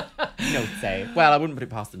 No say. Well, I wouldn't put it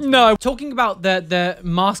past them. No. Talking about the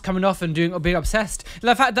mask coming off and being obsessed.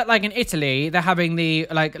 The fact that like in Italy they're having the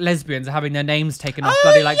like lesbians are having their names taken off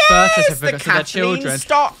bloody like birth certificates of their children.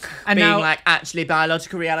 Stock. And being now, like actually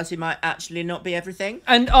biological reality might actually not be everything.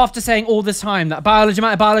 And after saying all this time that biology,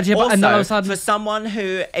 also, and all of a sudden for someone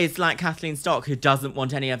who is like Kathleen Stock who doesn't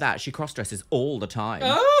want any of that, she cross dresses all the time.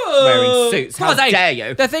 Wearing suits. How dare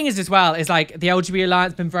you? The thing is as well is like the LGBT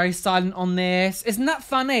Alliance been very silent on this. Isn't that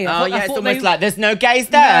funny? Oh yeah, it's almost like there's no gays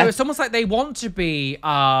there. No, it's almost like they want to be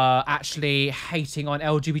actually hating on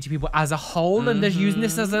LGBT people as a whole, and they're using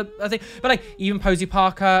this as a thing. But like even Posey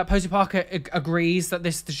Parker agrees that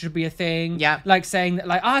this should be a thing. Yeah, like saying that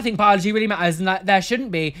like, I think biology really matters, and like there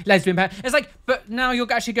shouldn't be lesbian parents. It's like, but now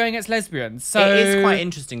you're actually going against lesbians. So it is quite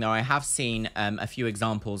interesting though. I have seen a few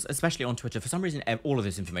examples, especially on Twitter. For some reason, all of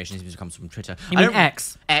this information seems to come from Twitter. You mean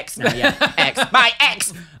X? X now, yeah, X. My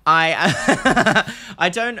X. I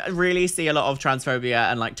don't really see a lot of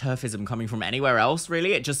transphobia and like turfism coming from anywhere else.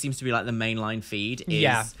 Really, it just seems to be like the mainline feed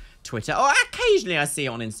is Twitter. Or occasionally I see it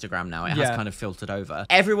on Instagram now. It has kind of filtered over.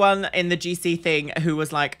 Everyone in the GC thing who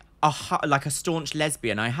was like a staunch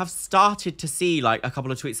lesbian, I have started to see like a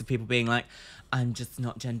couple of tweets of people being like, I'm just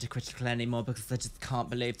not gender critical anymore because I just can't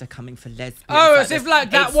believe they're coming for lesbians. Oh, as if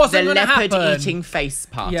like that wasn't going to happen. The leopard eating face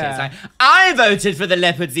party. Yeah. Like, I voted for the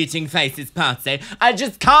leopards eating faces party. I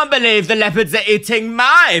just can't believe the leopards are eating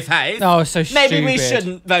my face. Oh, so stupid. Maybe we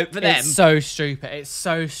shouldn't vote for them. It's so stupid. It's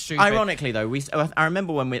so stupid. Ironically though, I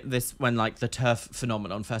remember when like the turf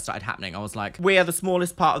phenomenon first started happening, I was like, we are the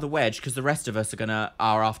smallest part of the wedge because the rest of us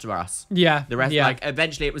are after us. Yeah. The rest, like,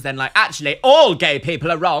 eventually it was then like, actually, all gay people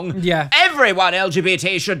are wrong. Yeah. Everyone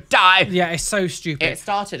LGBT should die. Yeah, it's so stupid. It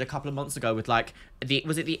started a couple of months ago with like the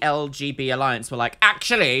LGB Alliance were like,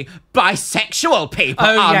 actually bisexual people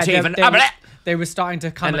aren't even. They were starting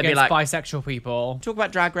to come against like, bisexual people. Talk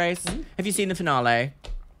about Drag Race. Have you seen the finale?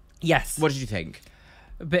 Yes. What did you think?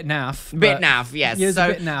 A bit naff. Yes. Yeah,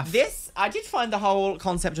 so a bit naff. I did find the whole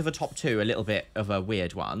concept of a top two a little bit of a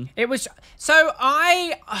weird one. It was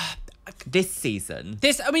this season.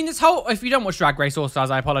 This whole, if you don't watch Drag Race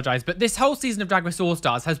All-Stars, I apologize, but this whole season of Drag Race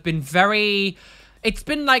All-Stars has been it's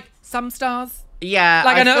been like some stars. Yeah.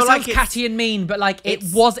 Like I know it sounds catty and mean, but like it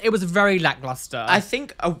was very lackluster. I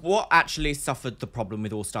think what actually suffered the problem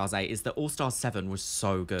with All-Stars 8 is that All-Stars 7 was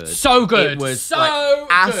so good. So good. It was so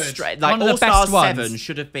good. Like All-Stars 7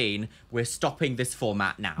 should have been, we're stopping this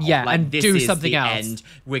format now. Yeah, like, and this do is something the else. End.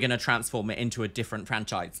 We're going to transform it into a different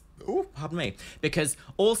franchise. Oh, pardon me. Because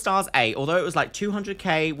All-Stars 8, although it was like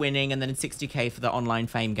 200k winning and then 60k for the online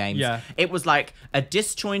fame games, it was like a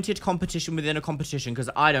disjointed competition within a competition because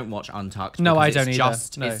I don't watch Untucked. No, I don't either.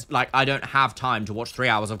 It's like I don't have time to watch 3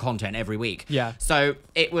 hours of content every week. Yeah. So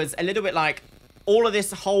it was a little bit like all of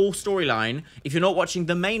this whole storyline, if you're not watching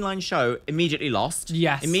the mainline show, immediately lost.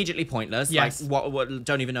 Yes. Immediately pointless. Yes. Like, what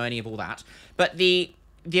don't even know any of all that. But the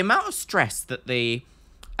amount of stress that the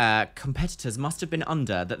competitors must have been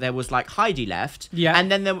under, that there was like Heidi left,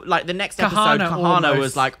 and then the next episode Kahana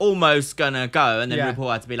was like almost gonna go, and then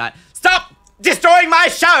RuPaul had to be like, stop destroying my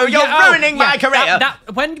show, you're ruining my career.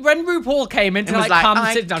 When RuPaul came in to like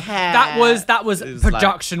come sit down, that was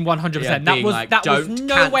production 100%. That was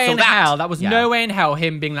no way in hell. That was no way in hell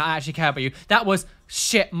him being like, I actually care about you. That was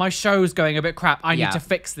shit, my show's going a bit crap. I need to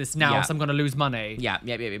fix this now, so I'm going to lose money. Yeah.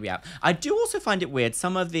 I do also find it weird,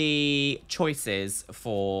 some of the choices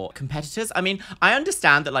for competitors. I mean, I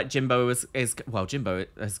understand that like Jimbo is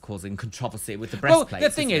causing controversy with the breastplate. Well,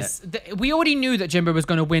 the thing is, we already knew that Jimbo was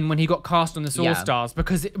going to win when he got cast on this All-Stars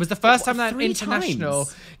because it was the first time that international...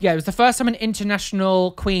 times? Yeah, it was the first time an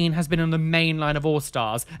international queen has been on the main line of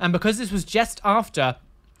All-Stars. And because this was just after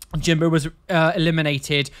Jimbo was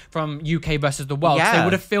eliminated from UK versus the world. So they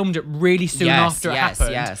would have filmed it really soon after it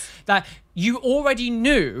happened. That you already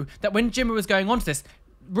knew that when Jimbo was going on to this,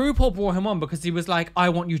 RuPaul brought him on because he was like, I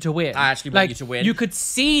want you to win. I actually want you to win. You could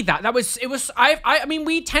see that. I mean,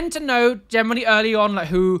 we tend to know generally early on like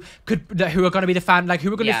who are going to be the fan, like who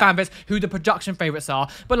are going to be fan favorites, who the production favorites are.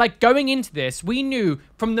 But like going into this, we knew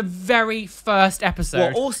from the very first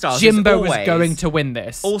episode, Jimbo was going to win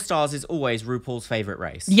this. All-Stars is always RuPaul's favorite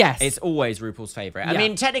race. Yes. It's always RuPaul's favorite. I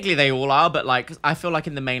mean, technically they all are, but like, I feel like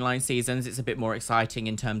in the mainline seasons, it's a bit more exciting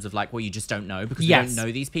in terms of like, well, you just don't know because you don't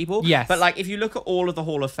know these people. Yes. But like, if you look at all of the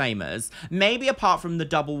Hall of Famers, maybe apart from the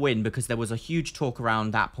double win, because there was a huge talk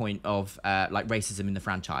around that point of like racism in the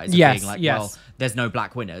franchise. Being like, well, there's no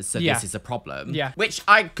black winners, so this is a problem. Yeah. Which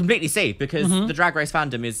I completely see because the Drag Race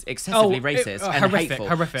fandom is excessively racist and hateful.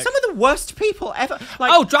 Horrific. Some of the worst people ever.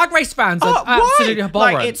 Like, Drag Race fans are absolutely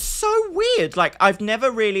abhorrent. Like, it's so weird. Like, I've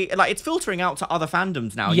never really... Like, it's filtering out to other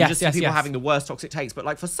fandoms now. You just see people having the worst toxic takes. But,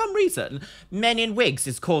 like, for some reason, Men in Wigs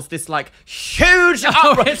has caused this, like, huge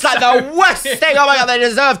uproar. It's like the worst thing. Oh, my God.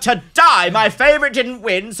 deserve to die. My favorite didn't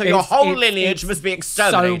win, so your whole lineage must be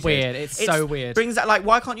exterminated. So weird. It's so weird. Brings that, like,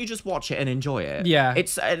 why can't you just watch it and enjoy it? Yeah.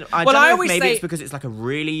 It's, I don't know if maybe it's because it's like a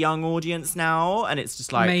really young audience now, and it's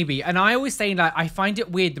just like... Maybe. And I always say, like, I find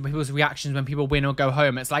it weird that people's reactions when people win or go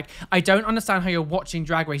home. It's like, I don't understand how you're watching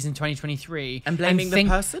Drag Race in 2023. And blaming the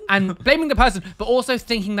person? And blaming the person, but also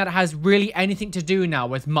thinking that it has really anything to do now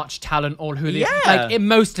with much talent or who they... Like,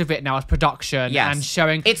 most of it now is production and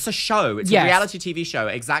showing... It's a show. It's a reality TV show.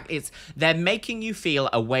 Exactly. They're making you feel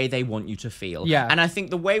a way they want you to feel. Yeah. And I think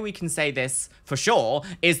the way we can say this for sure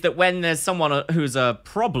is that when there's someone who's a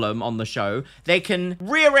problem on the show, they can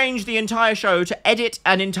rearrange the entire show to edit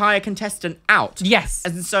an entire contestant out. Yes.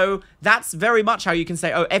 And so that's very much how you can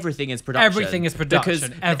say, oh, everything is production. Everything is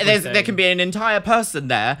production. Because there can be an entire person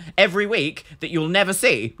there every week that you'll never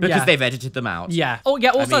see because they've edited them out. Yeah. Oh,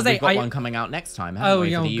 yeah. Also, we've got one coming out next time, haven't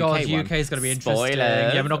we, for the UK one. UK is going to be interesting.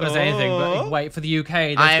 Spoilers. Yeah, we're not going to say anything, but wait for the UK.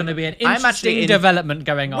 There's going to be an interesting development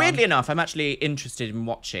going on. Weirdly enough, I'm actually interested in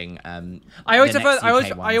watching. I always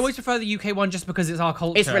prefer the UK one just because it's our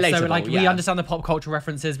culture. It's relatable. So like we understand the pop culture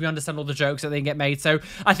references, we understand all the jokes that they get made. So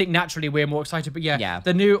I think naturally we're more excited. But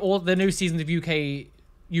the new seasons of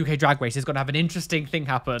UK Drag Race is going to have an interesting thing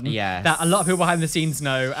happen. Yes. That a lot of people behind the scenes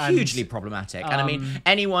know. And, hugely problematic. And I mean,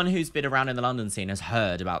 anyone who's been around in the London scene has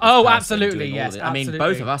heard about this absolutely, yes. I mean,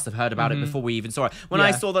 both of us have heard about it before we even saw it. When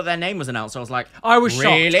I saw that their name was announced, I was like, I was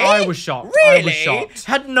really? shocked. I was shocked. Really? I was shocked.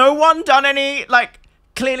 Had no one done any, like...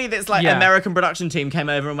 Clearly, this American production team came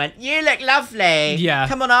over and went, "You look lovely. Yeah,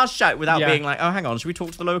 come on our show," without being like, "Oh, hang on, should we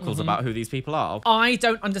talk to the locals about who these people are?" I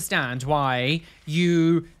don't understand why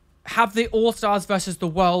you have the All Stars versus the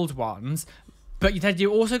World ones, but then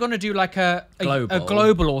you're also going to do like a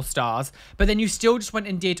global All Stars, but then you still just went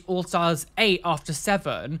and did All Stars 8 after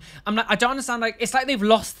 7. I'm like, I don't understand. Like, it's like they've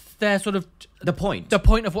lost their sort of the point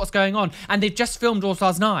of what's going on, and they've just filmed All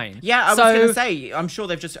Stars 9. Yeah, I was gonna say, I'm sure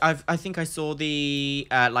they've just. I think I saw the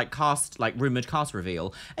rumored cast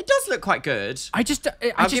reveal. It does look quite good. I'll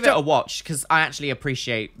give it a watch because I actually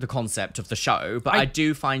appreciate the concept of the show, but I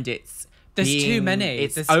do find there's too many.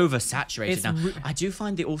 It's oversaturated now. I do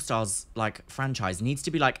find the All Stars franchise needs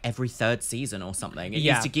to be like every 3rd season or something. It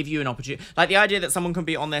needs to give you an opportunity. Like the idea that someone can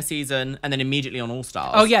be on their season and then immediately on All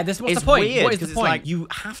Stars. Oh yeah, what's the point? Weird, what is the point? It's like you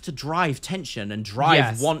have to drive tension and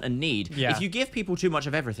drive want and need. Yeah. If you give people too much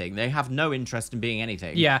of everything, they have no interest in being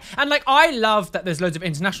anything. Yeah, and like I love that there's loads of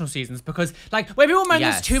international seasons because like when people moan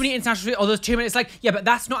there's too many international seasons or there's too many, it's like but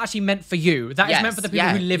that's not actually meant for you. That is meant for the people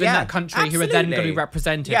who live in that country who are then going to be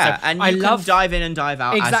represented. Yeah, so and you can dive in and dive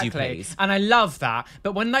out as you please. And I love that.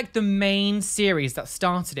 But when like the main series that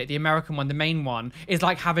started it, the American one, the main one, is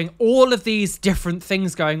like having all of these different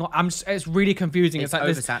things going on, it's really confusing. It's like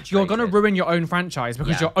this, you're going to ruin your own franchise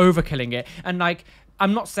because you're overkilling it. And like,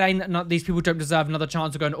 I'm not saying that these people don't deserve another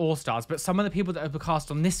chance of going to All Stars, but some of the people that have been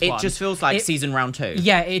cast on this one, it just feels like season round 2.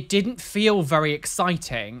 Yeah, it didn't feel very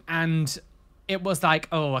exciting, and it was like,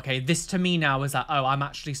 oh, okay, this to me now is like, oh, I'm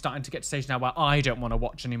actually starting to get to stage now where I don't want to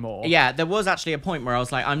watch anymore. Yeah, there was actually a point where I was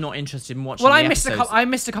like, I'm not interested in watching. Well, I missed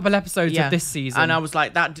a couple episodes of this season, and I was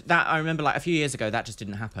like, that I remember like a few years ago that just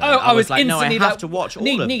didn't happen. Oh, I was like, no, I have to watch all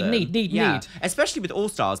of them. Need. Especially with All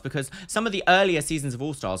Stars, because some of the earlier seasons of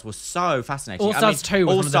All Stars were so fascinating. All Stars 2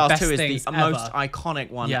 was one of the best things is the most iconic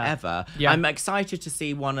one ever. Yeah. I'm excited to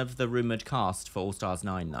see one of the rumored cast for All Stars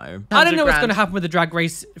 9 though. I don't know what's going to happen with the Drag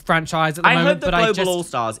Race franchise at the moment, but global All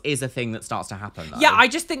Stars is a thing that starts to happen though. Yeah, I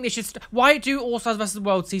just think they should why do All Stars vs. the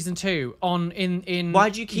World season 2 on in why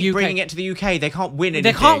do you keep bringing it to the UK? They can't win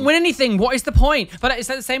anything. They can't win anything. What is the point? But it's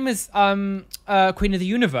the same as Queen of the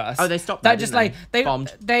Universe. Oh, they stopped that, just like they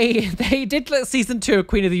bombed. They did like season 2 of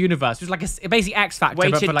Queen of the Universe, which was like a basically X Factor,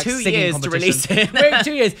 waited but for like 2 singing years competition. to release it. Waited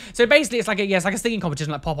 2 years. So basically it's like a singing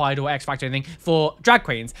competition like Pop Idol, X Factor, anything for drag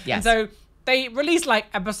queens. Yes. And so they released like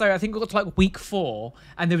episode, I think it got to like week 4,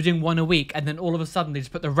 and they were doing one a week, and then all of a sudden they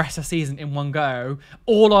just put the rest of the season in one go,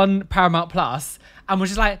 all on Paramount Plus, and was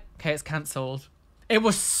just like, okay, it's cancelled. It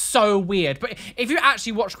was so weird. But if you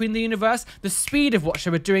actually watch Queen of the Universe, the speed of what they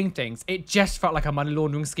were doing things, it just felt like a money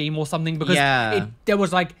laundering scheme or something, because there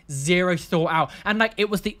was like zero thought out. And like it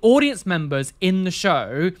was the audience members in the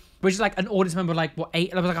show, which is like an audience member, like what,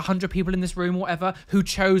 8, there was like 100 people in this room or whatever, who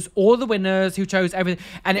chose all the winners, who chose everything.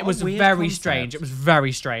 And it was very strange. It was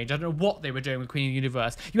very strange. I don't know what they were doing with Queen of the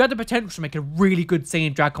Universe. You had the potential to make a really good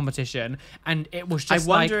singing drag competition, and it was just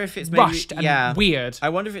rushed and weird. I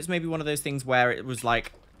wonder if it's maybe one of those things where it was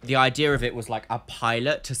like, the idea of it was like a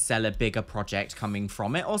pilot to sell a bigger project coming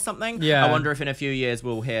from it or something. Yeah. I wonder if in a few years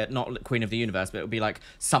we'll hear not Queen of the Universe, but it'll be like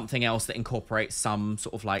something else that incorporates some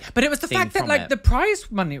sort of like. But it was the fact that like the prize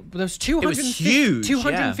money was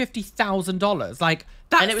 $250,000. Like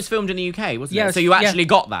that. And it was filmed in the UK, wasn't it? So you actually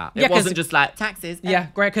got that. It wasn't just like taxes. Yeah,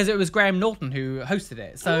 great, because it was Graham Norton who hosted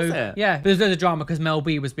it. So yeah, there's a drama because Mel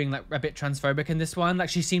B was being like a bit transphobic in this one. Like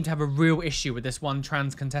she seemed to have a real issue with this one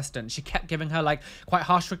trans contestant. She kept giving her like quite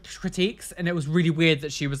harsh critiques, and it was really weird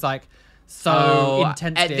that she was like so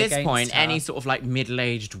intensely at this against point, her. Any sort of like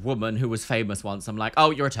middle-aged woman who was famous once, I'm like,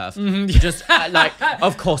 oh, you're a turf. Just like,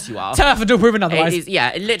 of course you are. Turf until proven otherwise.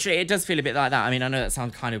 It does feel a bit like that. I mean, I know that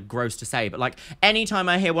sounds kind of gross to say, but like anytime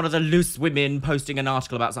I hear one of the loose women posting an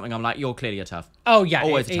article about something, I'm like, you're clearly a turf. Oh yeah,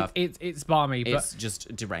 always a turf. It's balmy, but it's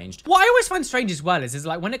just deranged. What I always find strange as well is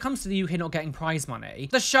like when it comes to the UK not getting prize money,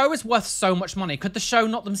 the show is worth so much money. Could the show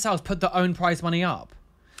not themselves put their own prize money up?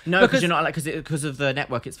 No, because you're not like because of the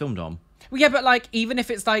network it's filmed on. Well, yeah, but like even if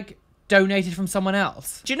it's like donated from someone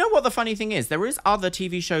else. Do you know what the funny thing is? There is other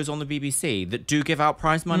TV shows on the BBC that do give out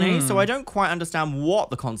prize money, so I don't quite understand what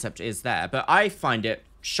the concept is there. But I find it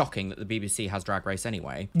shocking that the BBC has Drag Race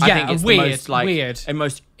anyway. Yeah, I think it's weird, the most like weird.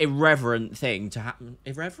 most irreverent thing to happen.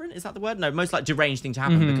 Irreverent? Is that the word? No, most like deranged thing to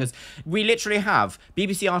happen because we literally have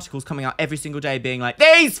BBC articles coming out every single day being like,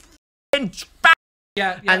 these and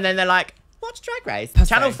then they're like, watch Drag Race.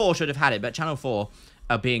 Channel 4 should have had it, but Channel 4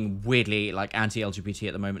 are being weirdly like anti-LGBT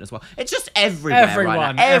at the moment as well. It's just everywhere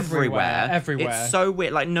right now. Everywhere. It's so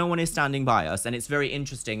weird. Like no one is standing by us, and it's very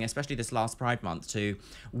interesting, especially this last Pride Month, to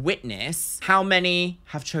witness how many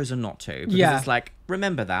have chosen not to. Because it's like,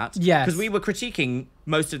 remember that. Yes. Because we were critiquing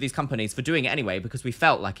most of these companies for doing it anyway because we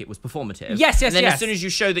felt like it was performative. Yes, and then as soon as you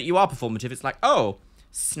show that you are performative, it's like, oh,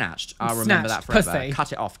 snatched. I'll remember that forever. Pussy.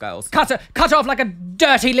 Cut it off, girls. Cut it off like a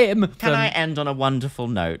dirty limb. Can I end on a wonderful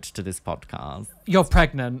note to this podcast? You're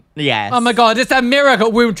pregnant. Yes. Oh my god, it's a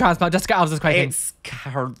miracle womb transplant. Just get out of this quaking. It's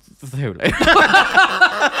Cthulhu.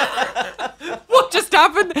 What just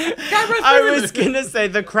happened? I was gonna say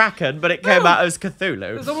the Kraken, but it came out as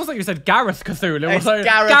Cthulhu. It's almost like you said Gareth Cthulhu. It's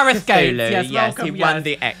Gareth Cthulhu. Yes, yes, he won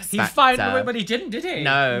the X Factor. But he didn't, did he?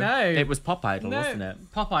 No. It was Pop Idol, wasn't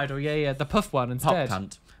it? Pop Idol, yeah. The puff one instead. Pop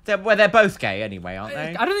Cunt. They're both gay anyway, aren't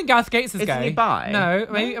they? I don't think Gareth Gates is gay. Isn't he bi? No,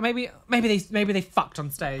 maybe they fucked on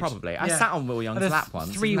stage. Probably. I sat on Will Young's lap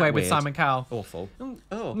once. Three-way with Simon Cowell. Awful.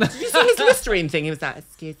 Oh. Did you see his Listerine thing? He was like,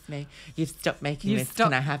 excuse me, you've stopped making this.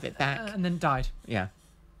 Can I have it back? And then died. Yeah.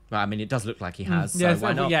 Well, I mean, it does look like he has, so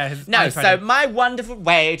why not? No, so my wonderful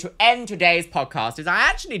way to end today's podcast is I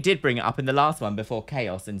actually did bring it up in the last one before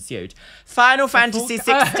chaos ensued. Final Fantasy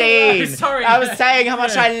 16. Sorry. I was saying how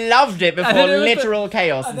much I loved it before literal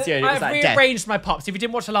chaos ensued. I've rearranged my pops. If you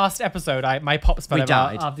didn't watch the last episode, my pops fell over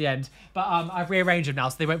at the end. But I've rearranged them now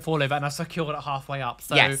so they won't fall over, and I've secured it halfway up.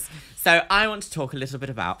 So. Yes. So I want to talk a little bit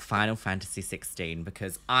about Final Fantasy 16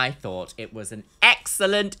 because I thought it was an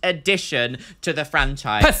excellent addition to the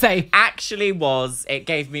franchise. Per se. Actually was. It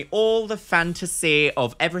gave me all the fantasy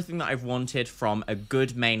of everything that I've wanted from a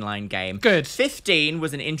good mainline game. Good. 15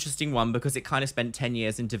 was an interesting one because it kind of spent 10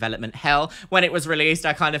 years in development hell. When it was released,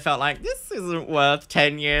 I kind of felt like this isn't worth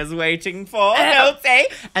 10 years waiting for, guilty.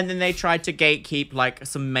 And then they tried to gatekeep like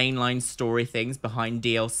some mainline story things behind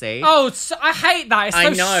DLC. Oh, I hate that. It's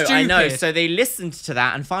so stupid. I know. So they listened to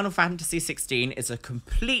that, and Final Fantasy 16 is a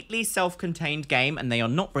completely self-contained game, and they are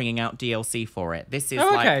not bringing out DLC for it. This is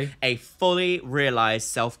like a fully realized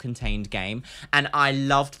self-contained game, and I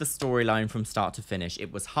loved the storyline from start to finish.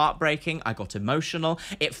 It was heartbreaking. I got emotional.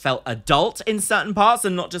 It felt adult in certain parts,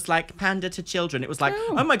 and not just like pander to children. It was like,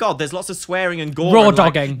 oh my god, there's lots of swearing and gore, raw and,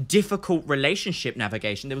 dogging, like, difficult relationship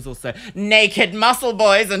navigation. There was also naked muscle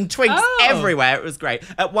boys and twinks everywhere. It was great.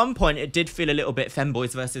 At one point, it did feel a little bit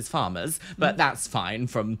femboys versus farmers, but that's fine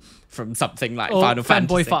from something like Final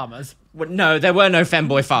Fantasy. Femboy farmers. Well, no, there were no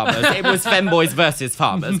femboy farmers. It was femboys versus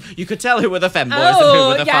farmers. You could tell who were the femboys and who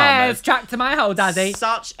were the farmers. Track to my hole, daddy.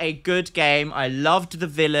 Such a good game. I loved the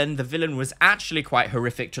villain. The villain was actually quite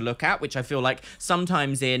horrific to look at, which I feel like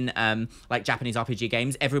sometimes in like Japanese RPG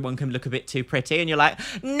games, everyone can look a bit too pretty, and you're like,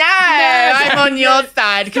 no, I'm on your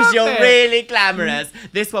side because you're really glamorous.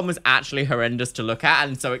 This one was actually horrendous to look at,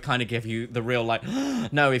 and so it kind of gave you the real like,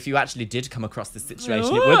 no, if you actually did come across this situation,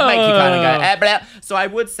 it would make you kind of go, blah. So I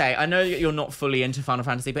would say, I know know you're not fully into Final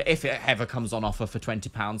Fantasy, but if it ever comes on offer for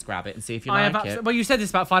 £20, grab it and see if you like it. Well, you said this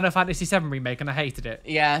about Final Fantasy VII Remake, and I hated it.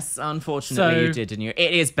 Yes, unfortunately you did, didn't you?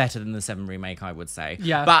 It is better than the 7 Remake, I would say.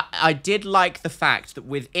 Yeah. But I did like the fact that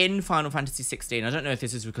within Final Fantasy 16, I don't know if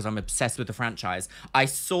this is because I'm obsessed with the franchise, I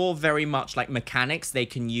saw very much like mechanics they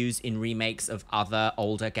can use in remakes of other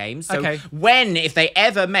older games. So if they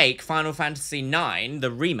ever make Final Fantasy 9,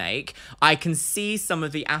 the remake, I can see some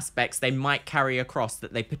of the aspects they might carry across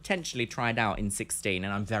that they potentially tried out in 16,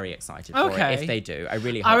 and I'm very excited for it if they do. I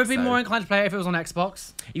really hope I would be more inclined to play it if it was on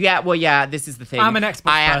Xbox. Yeah, well, yeah, this is the thing. I'm an Xbox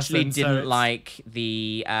I actually person, didn't like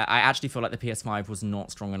the... I actually feel like the PS5 was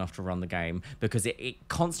not strong enough to run the game because it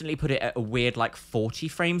constantly put it at a weird, like, 40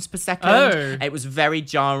 frames per second. Oh. It was very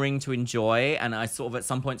jarring to enjoy, and I sort of, at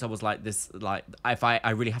some points, I was like, if I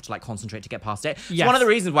really have to, like, concentrate to get past it. It's one of the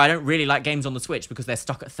reasons why I don't really like games on the Switch, because they're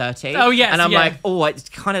stuck at 30. Oh, yes, and I'm like, oh, it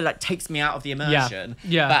kind of, like, takes me out of the immersion.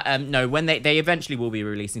 Yeah. But, no, when they eventually will be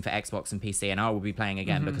releasing for Xbox and PC, and I will be playing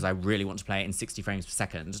again because I really want to play it in 60 frames per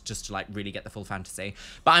second, just to, like, really get the full fantasy.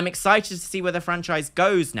 But I'm excited to see where the franchise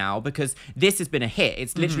goes now, because this has been a hit.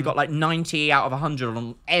 It's literally got, like, 90 out of 100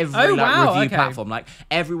 on every review platform. Like,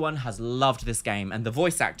 everyone has loved this game, and the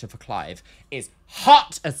voice actor for Clive is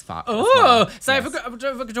hot as fuck. Oh, so if we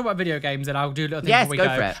could talk about video games, then I'll do a little thing before we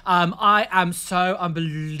go. For it. I am so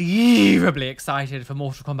unbelievably excited for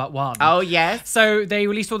Mortal Kombat 1. Oh, yes. So they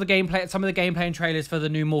released all the gameplay, some of the gameplay and trailers for the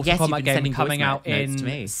new Mortal Kombat game coming out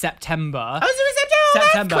in September. Oh, so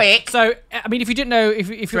September. Quick. So, I mean, if you didn't know, if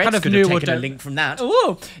you're kind of new or a link from that.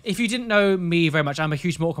 Ooh, if you didn't know me very much, I'm a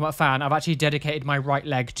huge Mortal Kombat fan. I've actually dedicated my right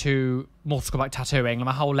leg to Mortal Kombat tattooing, and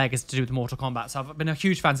my whole leg is to do with Mortal Kombat. So I've been a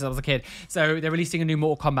huge fan since I was a kid. So they're releasing a new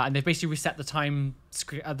Mortal Kombat, and they've basically reset the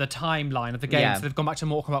timeline of the game. So they've gone back to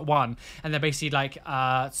Mortal Kombat 1, and they're basically like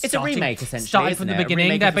it's a remake essentially, starting from the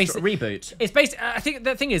beginning. They're basically reboot. It's based. I think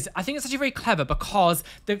the thing is, I think it's actually very clever because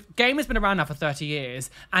the game has been around now for 30 years,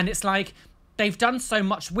 and it's like, they've done so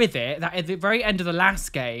much with it that at the very end of the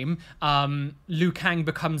last game, Liu Kang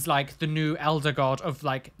becomes like the new elder god of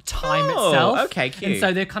like time itself. Okay, cute. And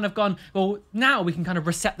so they've kind of gone, well, now we can kind of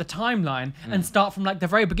reset the timeline and start from like the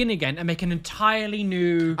very beginning again and make an entirely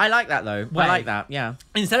new... I like that though. I like that, yeah.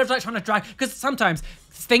 Instead of like trying to drag... Because sometimes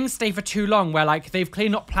things stay for too long where like they've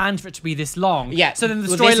clearly not planned for it to be this long. Yeah. So then the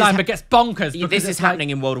storyline gets bonkers. This is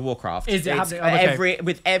happening in World of Warcraft. Is it happening?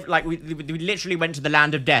 Like we literally went to the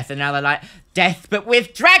land of death, and now they're like, death but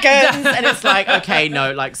with dragons, and it's like, okay,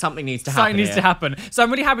 no, like something needs to happen. Something needs to happen. So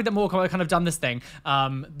I'm really happy that Mortal Kombat kind of done this thing.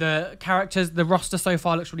 The characters, the roster so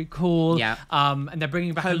far looks really cool. Yeah. And they're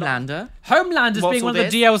bringing back Homelander. Homelander's being one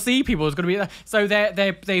of the DLC people is going to be. So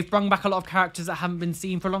they've brought back a lot of characters that haven't been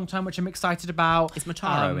seen for a long time, which I'm excited about. Is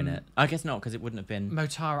Motaro in it? I guess not, because it wouldn't have been.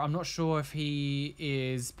 Motaro, I'm not sure if he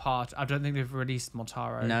is part. I don't think they've released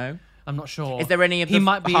Motaro. No. I'm not sure. Is there any of the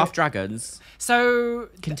half dragons? So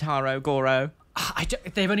Kintaro, Goro.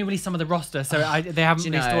 They've only released some of the roster, so they haven't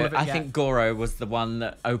released all of it yet. I think Goro was the one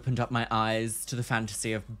that opened up my eyes to the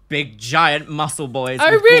fantasy of big, giant muscle boys.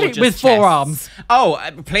 Oh, with really? With chests. 4 arms? Oh,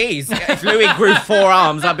 please. If Louis grew 4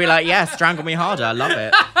 arms, I'd be like, yeah, strangle me harder. I love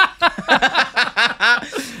it.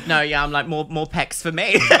 No, yeah, I'm like, more pecs for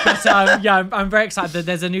me. But, yeah, I'm very excited.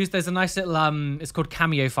 There's a nice little it's called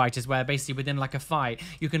cameo fighters, where basically within like a fight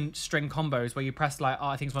you can string combos where you press like,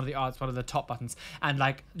 I think it's one of the top buttons, and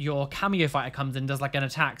like your cameo fighter comes in and does like an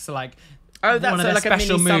attack. So like, oh, that's one of like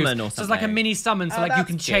special a mini moves. summon or something. So it's like a mini summon, so like you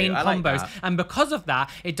can chain combos. And because of that,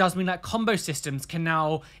 it does mean that combo systems can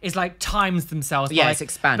now is like times themselves. Yeah, like, it's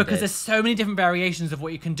expanded. Because there's so many different variations of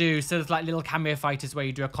what you can do. So there's like little cameo fighters where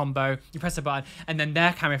you do a combo, you press a button, and then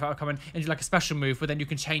their cameo fighter will come in and do like a special move, but then you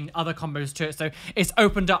can chain other combos to it. So it's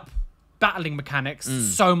opened up battling mechanics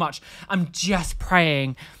so much. I'm just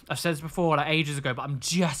praying, I've said this before like ages ago, but I'm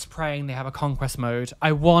just praying they have a conquest mode.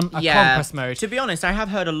 I want a conquest mode. To be honest, I have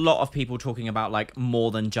heard a lot of people talking about like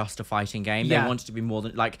more than just a fighting game. They want it to be more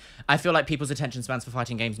than, like, I feel like people's attention spans for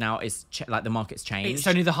fighting games now is like the market's changed. It's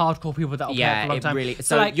only the hardcore people that will play it for a long time. Really,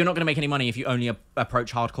 so like, you're not going to make any money if you only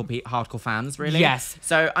approach hardcore fans, really. Yes.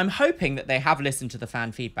 So I'm hoping that they have listened to the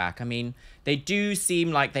fan feedback. I mean, they do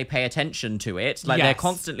seem like they pay attention to it. Like they're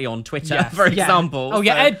constantly on Twitter, for example. Oh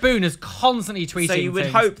yeah, Ed Boon is constantly tweeting. So you would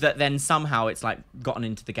hope that then somehow it's like gotten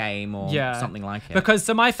into the game or something like it. Because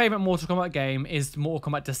so my favorite Mortal Kombat game is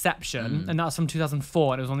Mortal Kombat Deception, and that's from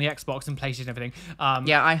 2004, and it was on the Xbox and PlayStation and everything.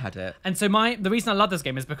 Yeah, I had it. And so the reason I love this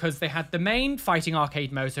game is because they had the main fighting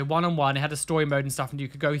arcade mode, so 1-on-1. It had a story mode and stuff, and you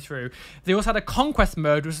could go through. They also had a conquest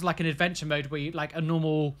mode, which was like an adventure mode where you like a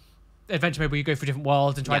normal adventure mode where you go through different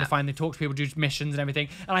worlds and try to find talk to people, do missions and everything.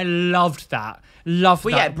 And I loved that. Well,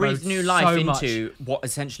 it breathed new life into what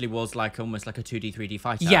essentially was like almost like a 2D, 3D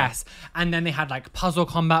fighter. Yes. And then they had like puzzle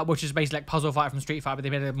combat, which is basically like puzzle fighter from Street Fighter, but they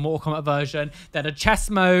made a Mortal Kombat version. They had a chess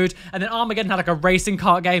mode, and then Armageddon had like a racing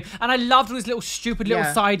kart game. And I loved all these little stupid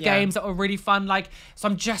little side games that were really fun. Like, so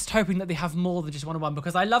I'm just hoping that they have more than just 1-on-1,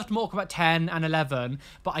 because I loved Mortal Kombat 10 and 11,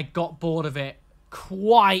 but I got bored of it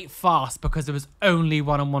quite fast because there was only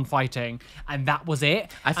 1-on-1 fighting, and that was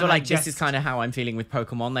it. I feel like this is kind of how I'm feeling with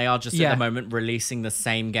Pokemon. They are just at the moment releasing the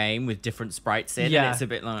same game with different sprites in, and it's a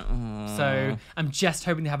bit like, so I'm just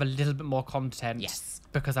hoping they have a little bit more content,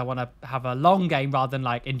 because I want to have a long game rather than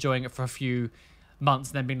like enjoying it for a few months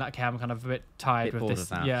and then being like, okay, I'm kind of a bit tired with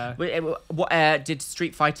this. Yeah. What did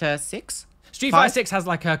Street Fighter 6? Street Fighter 6 has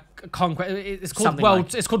like a conquest. It's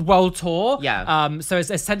called It's called World Tour. Yeah. So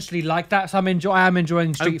it's essentially like that. So I am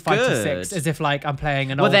enjoying Street Fighter 6 as if like I'm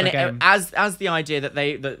playing an older game. As the idea that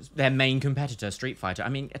their main competitor, Street Fighter. I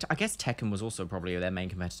mean, I guess Tekken was also probably their main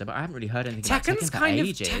competitor, but I haven't really heard anything about Tekken for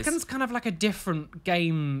ages. Tekken's kind of like a different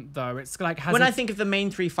game though. It's like when I think of the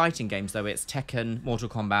main 3 fighting games though, it's Tekken, Mortal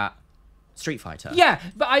Kombat, Street Fighter. Yeah,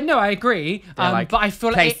 but I know, I agree. But I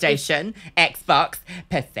feel like PlayStation, Xbox,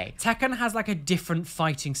 PC. Tekken has like a different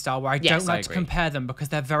fighting style where I don't like to compare them because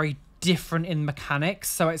they're very different in mechanics.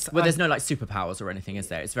 So it's there's no like superpowers or anything, is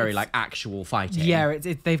there? It's very like actual fighting. Yeah,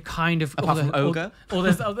 they've kind of apart from Ogre.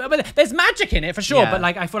 There's magic in it for sure, but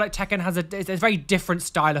like I feel like Tekken has it's a very different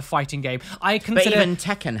style of fighting game. But even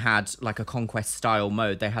Tekken had like a conquest style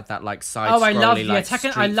mode. They had that like side. I love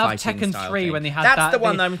Tekken. I love Tekken 3 when they had that. That's the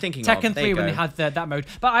one I'm thinking of. Tekken 3 when they had that mode.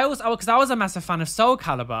 But I was a massive fan of Soul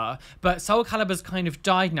Calibur, but Soul Calibur's kind of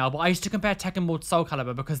died now. But I used to compare Tekken more to Soul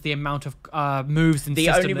Calibur because the amount of moves and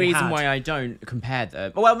system only reason why I don't compare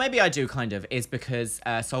them, well, maybe I do kind of, is because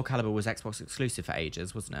Soul Calibur was Xbox exclusive for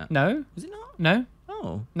ages, wasn't it? No. Was it not? No.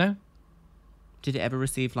 Oh. No. Did it ever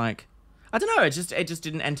receive like... I don't know. It just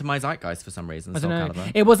didn't enter my zeitgeist for some reason. Soul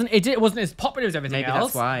Calibur. It wasn't as popular as everything else. Maybe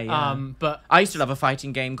that's why. Yeah. But I used to love a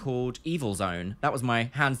fighting game called Evil Zone. That was my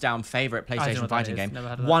hands down favorite PlayStation fighting game.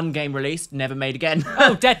 One game released, never made again.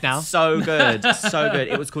 Oh, dead now. So good, so good.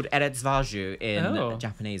 It was called Eretsvaju in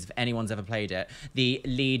Japanese. If anyone's ever played it, the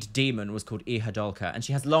lead demon was called Ihadolka, and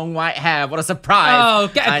she has long white hair. What a surprise! Oh,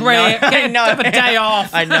 get a a day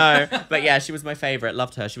off. I know, but yeah, she was my favorite.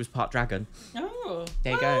 Loved her. She was part dragon. Oh,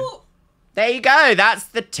 there you go. There you go. That's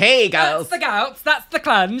the tea, girls. That's the gouts. That's the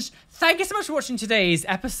clunge. Thank you so much for watching today's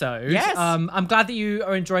episode. Yes. I'm glad that you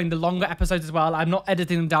are enjoying the longer episodes as well. I'm not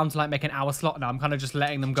editing them down to like make an hour slot now. I'm kind of just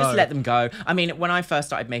letting them go. Just let them go. I mean, when I first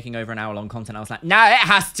started making over an hour long content, I was like, no, it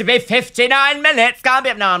has to be 59 minutes. Can't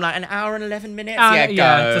be. No, I'm like, an hour and 11 minutes. Yeah, go.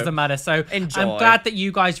 Yeah, it doesn't matter. So enjoy. I'm glad that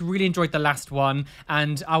you guys really enjoyed the last one.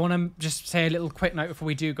 And I want to just say a little quick note before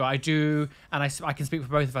we do go. I can speak for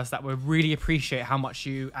both of us that we really appreciate how much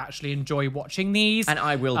you actually enjoy watching these. And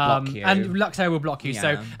I will block you. And Luxeria will block you. Yeah.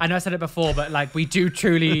 So I know I said it before, but like, we do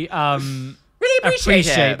truly really appreciate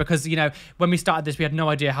it, because you know when we started this we had no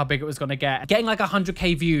idea how big it was going to get. Getting like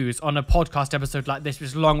 100k views on a podcast episode like this, which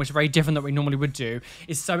is long, which is very different than we normally would do,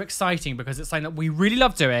 is so exciting because it's something that we really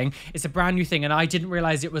love doing. It's a brand new thing, and I didn't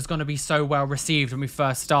realize it was going to be so well received when we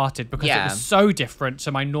first started because it was so different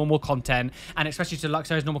to my normal content, and especially to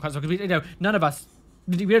Luxeria's normal content, because none of us,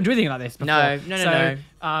 we don't do anything like this before. No.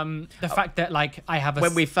 The fact that like I have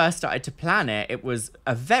when we first started to plan it, it was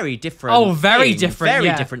a very different very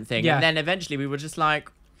different thing. Yeah. And then eventually we were just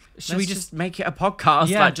like, should we just make it a podcast?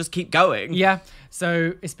 Yeah. Like, just keep going. Yeah.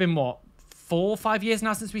 So it's been what, 4 or 5 years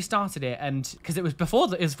now since we started it, and because it was before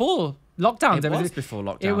lockdowns. It was before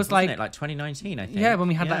lockdowns. It was wasn't like 2019, I think. Yeah, when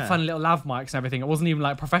we had like fun little lav mics and everything. It wasn't even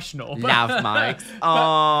like professional. Lav mics.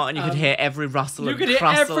 Oh, and you could hear every rustle and crustle. You could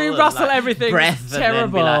hear every rustle, like, everything. Breath. Terrible.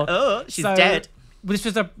 And then be like, oh, she's dead. This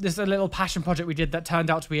was a little passion project we did that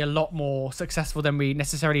turned out to be a lot more successful than we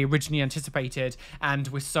necessarily originally anticipated, and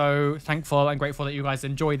we're so thankful and grateful that you guys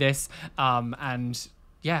enjoy this. And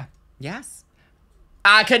yeah. Yes.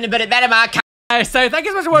 I couldn't have put it better, Mark. So thank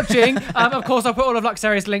you so much for watching. Of course, I'll put all of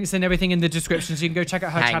Luxeria's links and everything in the description, so you can go check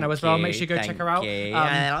out her channel as well. Make sure you go check her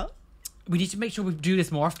out. We need to make sure we do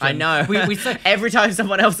this more often. I know. Every time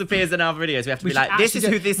someone else appears in our videos, we have to be like, this is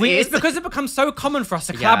who this is. It's because it becomes so common for us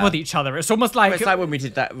to collab with each other. It's almost like... It's like when we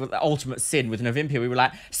did that Ultimate Sin with Novimpia. We were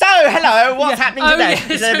like, so, hello, what's happening today?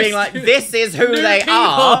 Instead of being like, this is who they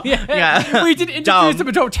are. Yeah. We didn't introduce them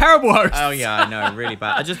until terrible hosts. Oh, yeah, I know. Really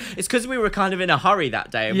bad. It's because we were kind of in a hurry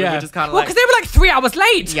that day. And we were just kind of like... because they were like 3 hours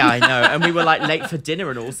late. Yeah, I know. And we were like late for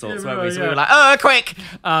dinner and all sorts, weren't we? So we were like, oh, quick.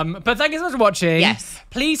 But thank you so much for watching. Yes.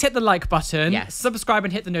 Please hit the like button, subscribe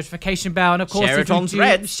and hit the notification bell, and of course share it on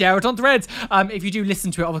Threads. Share it on Threads. If you do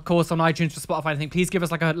listen to it, of course, on iTunes or Spotify, anything, please give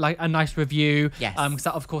us like a nice review. Yes. Because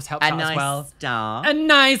that of course helps out nice as well. Star. A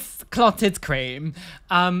nice clotted cream.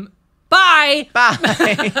 Bye.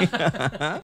 Bye.